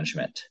under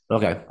management.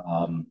 Okay.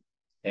 Um,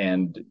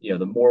 and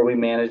the more we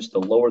manage, the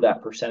lower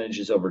that percentage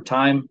is over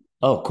time.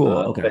 Oh, cool.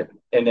 Okay. But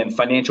and then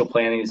financial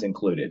planning is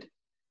included.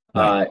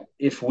 Right.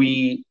 If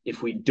we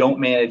don't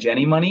manage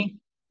any money,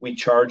 we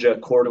charge a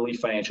quarterly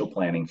financial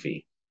planning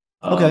fee.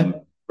 Okay.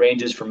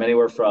 Ranges from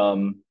anywhere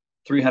from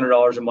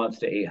 $300 a month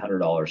to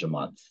 $800 a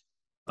month,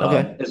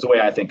 Okay. is the way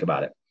I think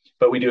about it.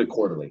 But we do it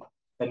quarterly.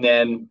 And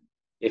then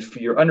if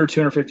you're under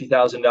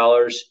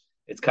 $250,000,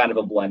 it's kind of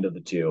a blend of the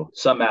two.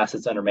 Some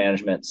assets under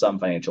management, some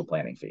financial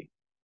planning fee.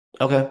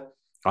 Okay.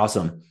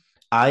 Awesome.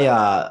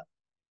 I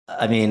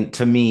I mean,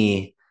 to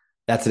me,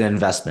 that's an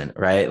investment,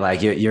 right?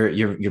 Like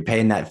you're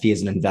paying that fee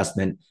as an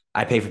investment.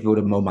 I pay for people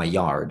to mow my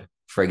yard,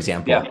 for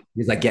example, Yeah,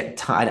 because I get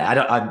time.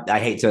 I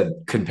hate to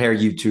compare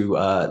you to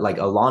like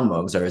a lawn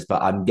mowing service,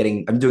 but I'm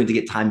doing to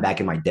get time back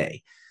in my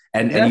day.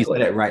 And you said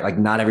exactly. it right. Like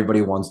not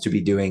everybody wants to be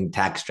doing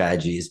tax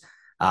strategies.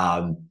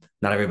 Not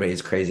everybody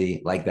is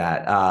crazy like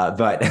that.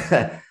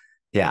 But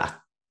yeah,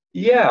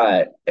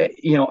 Yeah,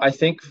 I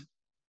think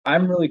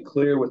I'm really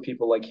clear with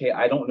people like, hey,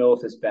 I don't know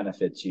if this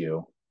benefits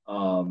you.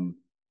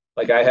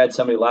 Like I had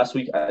somebody last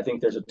week. I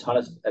think there's a ton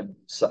on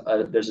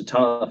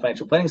the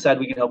financial planning side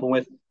we can help them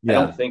with. I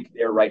don't yeah. think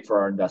they're right for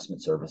our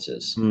investment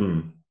services.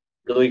 Hmm.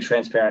 Really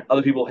transparent.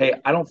 Other people, hey,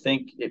 I don't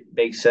think it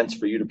makes sense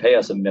for you to pay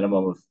us a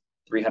minimum of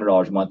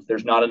 $300 a month.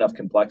 There's not enough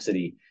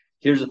complexity.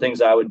 Here's the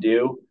things I would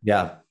do.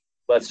 Yeah.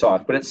 Let's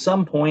talk. But at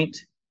some point,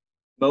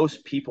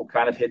 most people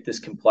kind of hit this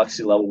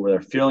complexity level where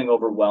they're feeling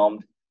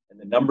overwhelmed and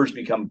the numbers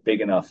become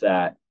big enough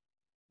that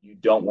you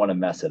don't want to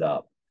mess it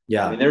up.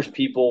 I mean, Yeah. there's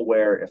people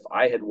where if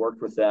I had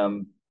worked with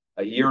them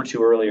a year or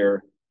two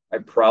earlier, I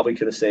probably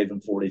could have saved them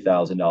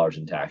 $40,000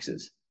 in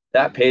taxes.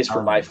 That pays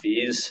for my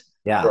fees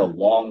for a Yeah.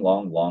 long,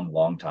 long, long,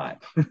 long time.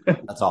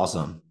 That's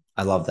awesome.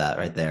 I love that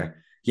right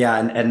there. Yeah,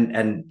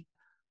 and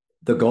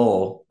the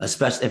goal,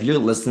 especially if you're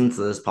listening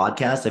to this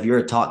podcast, if you're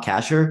a talk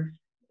casher,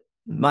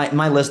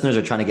 my listeners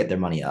are trying to get their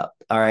money up.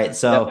 All right.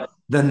 So Yep.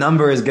 the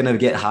number is going to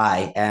get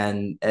high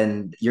and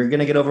you're going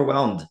to get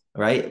overwhelmed,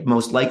 right?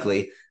 Most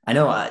likely. I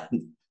know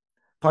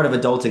part of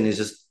adulting is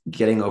just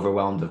getting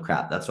overwhelmed with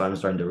crap. That's what I'm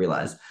starting to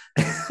realize.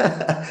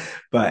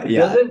 But It yeah,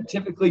 doesn't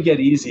typically get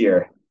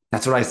easier.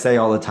 that's what I say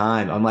all the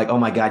time. I'm like, oh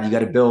my God, you got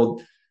to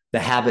build the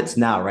habits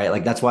now, right?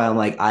 Like that's why I'm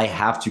like, I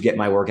have to get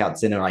my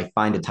workouts in and I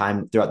find a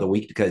time throughout the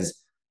week because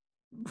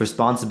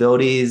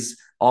responsibilities,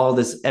 all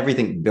this,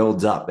 everything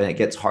builds up and it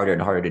gets harder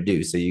and harder to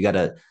do. So you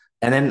gotta,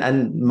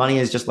 and money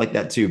is just like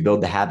that too.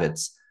 Build the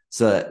habits.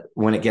 So that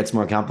when it gets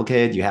more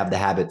complicated, you have the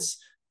habits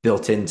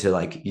built into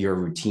like your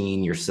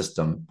routine, your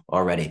system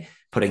already,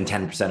 putting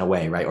 10%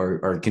 away, right?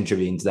 Or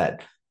contributing to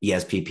that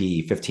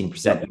ESPP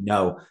 15%.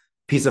 Yep.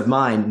 Peace of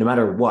mind, no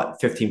matter what,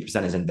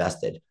 15% is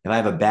invested. If I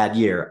have a bad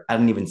year, I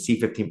don't even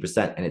see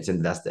 15% and it's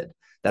invested.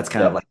 That's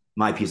kind of Yep. like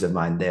my peace of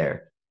mind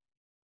there.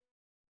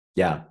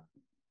 Yeah.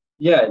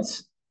 Yeah.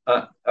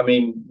 I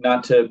mean,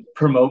 not to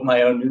promote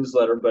my own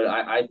newsletter, but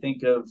I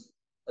think of,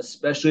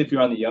 especially if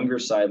you're on the younger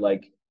side,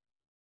 like,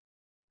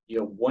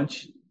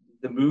 once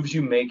the moves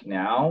you make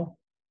now,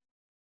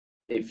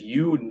 if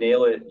you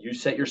nail it, you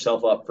set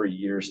yourself up for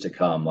years to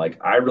come. Like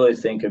I really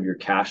think of your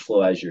cash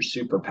flow as your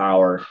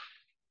superpower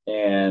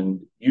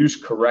and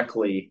used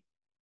correctly,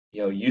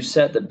 you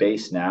set the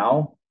base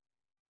now,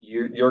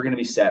 you're going to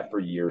be set for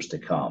years to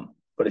come.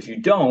 But if you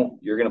don't,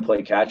 you're going to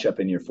play catch up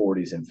in your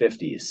 40s and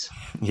 50s.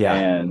 Yeah.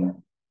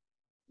 And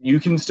you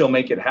can still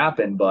make it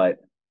happen, but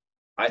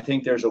I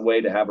think there's a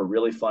way to have a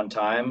really fun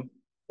time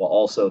while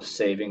also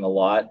saving a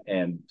lot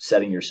and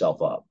setting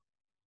yourself up.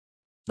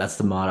 That's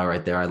the motto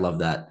right there. I love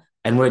that.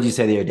 And what did you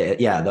say the other day?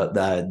 Yeah,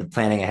 the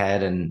planning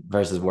ahead and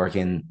versus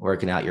working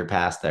out your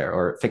past there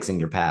or fixing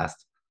your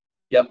past.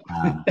 Yep.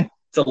 Um,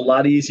 It's a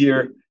lot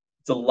easier.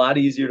 It's a lot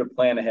easier to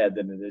plan ahead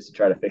than it is to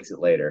try to fix it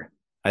later.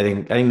 I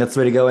think that's the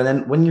way to go. And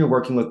then when you're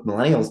working with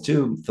millennials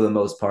too, for the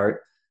most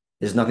part,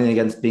 there's nothing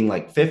against being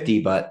like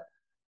 50, but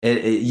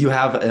you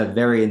have a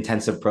very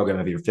intensive program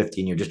if you're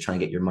 50 and you're just trying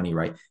to get your money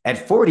right.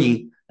 At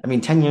 40, I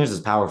mean, 10 years is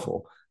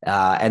powerful.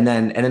 And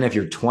then if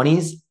you're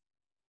 20s,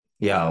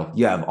 you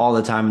have all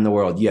the time in the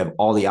world. You have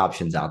all the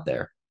options out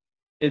there.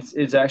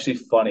 It's actually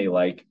funny.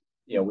 Like,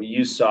 we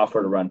use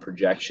software to run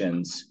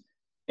projections,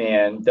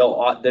 and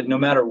they'll that no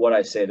matter what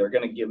I say, they're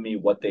going to give me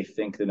what they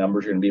think the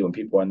numbers are going to be when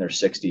people are in their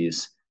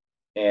 60s.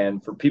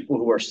 And for people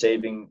who are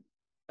saving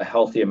a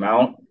healthy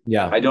amount,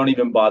 Yeah. I don't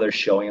even bother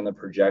showing in the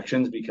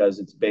projections because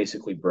it's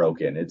basically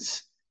broken.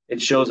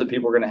 It shows that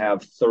people are going to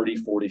have 30,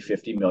 40,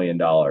 $50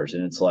 million.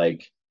 And it's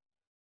like,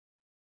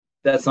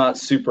 that's not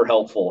super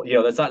helpful.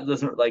 That's not,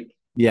 doesn't like, it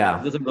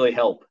Yeah. doesn't really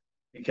help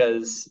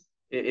because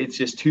it's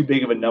just too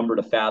big of a number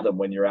to fathom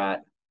when you're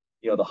at,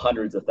 the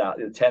hundreds of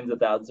thousands, tens of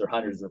thousands or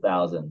hundreds of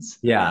thousands.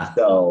 Yeah.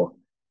 So,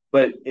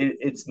 but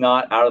it's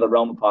not out of the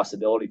realm of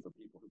possibility for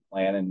people who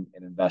plan and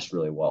invest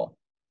really well.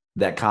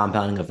 That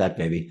compounding effect,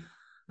 baby.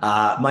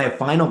 My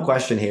final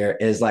question here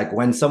is like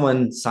when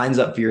someone signs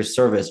up for your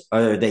service,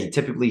 are they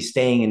typically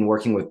staying and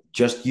working with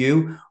just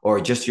you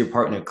or just your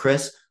partner,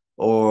 Chris?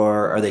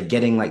 Or are they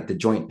getting like the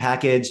joint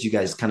package? You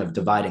guys kind of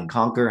divide and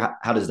conquer.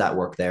 How does that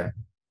work there?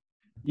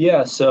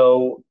 Yeah,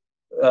 so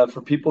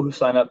for people who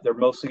sign up, they're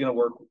mostly going to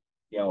work,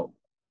 you know,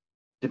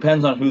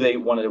 depends on who they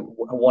want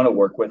to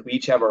work with. We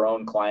each have our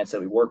own clients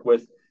that we work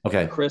with.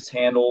 Okay. Chris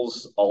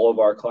handles all of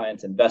our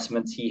clients'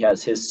 investments. He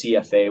has his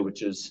CFA,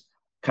 which is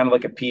kind of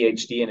like a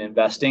PhD in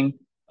investing.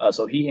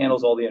 So he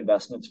handles all the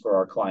investments for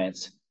our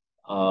clients.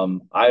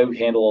 I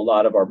handle a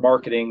lot of our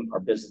marketing, our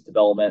business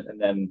development,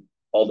 and then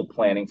all the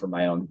planning for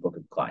my own book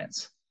of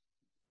clients.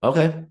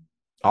 Okay.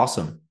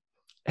 Awesome.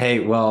 Hey,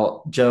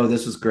 well, Joe,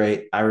 this was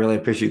great. I really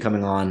appreciate you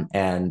coming on,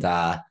 and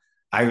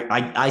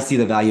I see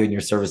the value in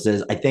your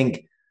services.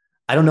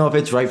 I don't know if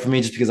it's right for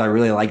me just because I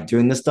really like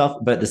doing this stuff,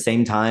 but at the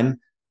same time,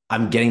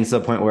 I'm getting to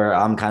the point where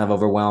I'm kind of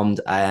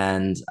overwhelmed,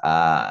 and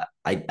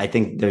I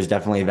think there's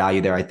definitely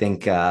value there. I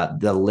think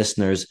the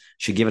listeners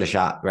should give it a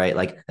shot, right?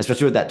 Like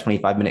especially with that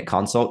 25-minute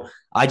consult.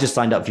 I just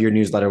signed up for your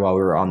newsletter while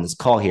we were on this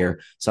call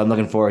here, so I'm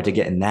looking forward to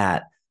getting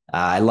that.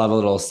 I love a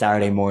little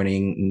Saturday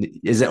morning.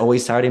 Is it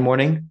always Saturday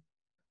morning?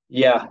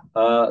 Yeah,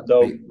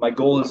 though my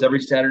goal is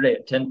every Saturday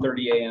at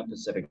 10:30 a.m.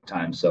 Pacific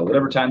time. So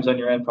whatever time's on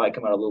your end, probably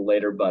come out a little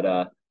later.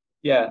 But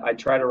yeah, I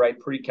try to write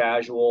pretty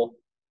casual.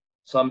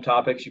 Some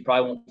topics you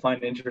probably won't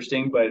find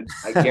interesting, but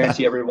I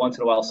guarantee every once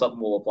in a while something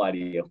will apply to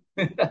you.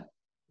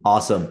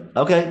 Awesome.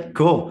 Okay,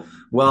 cool.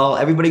 Well,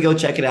 everybody go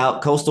check it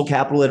out,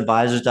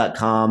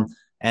 coastalcapitaladvisors.com.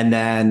 And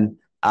then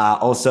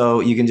also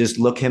you can just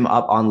look him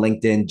up on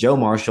LinkedIn, Joe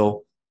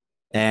Marshall,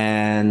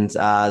 and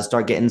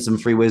start getting some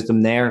free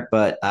wisdom there.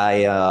 But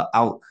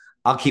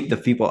I'll keep the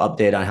people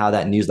updated on how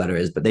that newsletter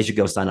is, but they should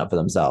go sign up for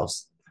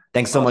themselves.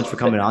 Thanks so much for Awesome.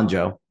 coming on,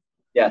 Joe.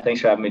 Yeah,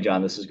 thanks for having me,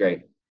 John. This is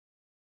great.